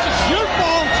program off. It's your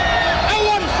fault. I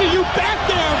want to see you back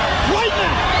there right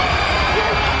now.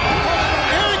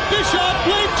 Eric Bischoff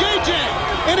blamed JJ,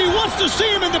 and he wants to see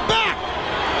him in the back.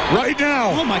 Right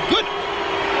now. Oh, my goodness.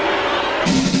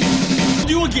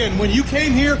 You again. When you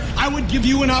came here, I would give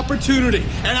you an opportunity,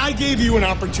 and I gave you an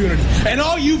opportunity, and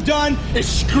all you've done is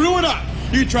screw it up.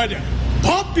 You tried to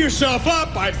pump yourself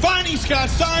up by finding Scott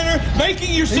Steiner,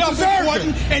 making yourself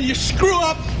important, and you screw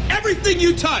up everything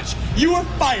you touch. You are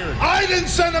fired. I didn't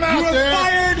send him out You are there.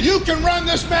 fired. You can run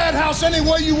this madhouse any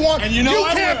way you want. And you know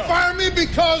I can't will. fire me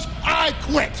because I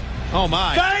quit. Oh,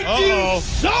 my. Thank you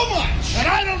so much. And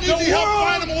I don't need The the help world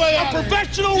finding a way of out of here.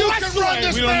 professional You wrestling. can run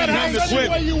this We don't need him madhouse to any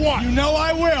quit. way you want. You know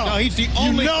I will. No, he's the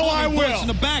only know I calming voice will. in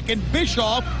the back, and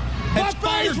Bischoff has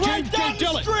fired right James down J. the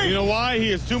Dillon. street. You know why?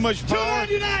 He has too much power.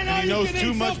 $2.99 And all he you knows can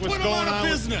too eat, much so what's put him going out of on.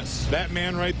 with business. That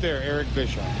man right there, Eric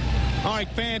Bischoff. All right,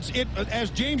 fans, as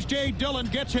James J. Dillon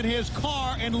gets in his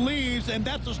car and leaves, and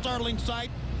that's a startling sight,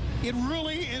 it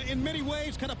really, in many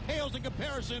ways, kind of pales in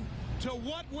comparison to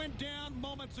what went down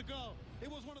moments ago. It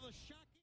was one of the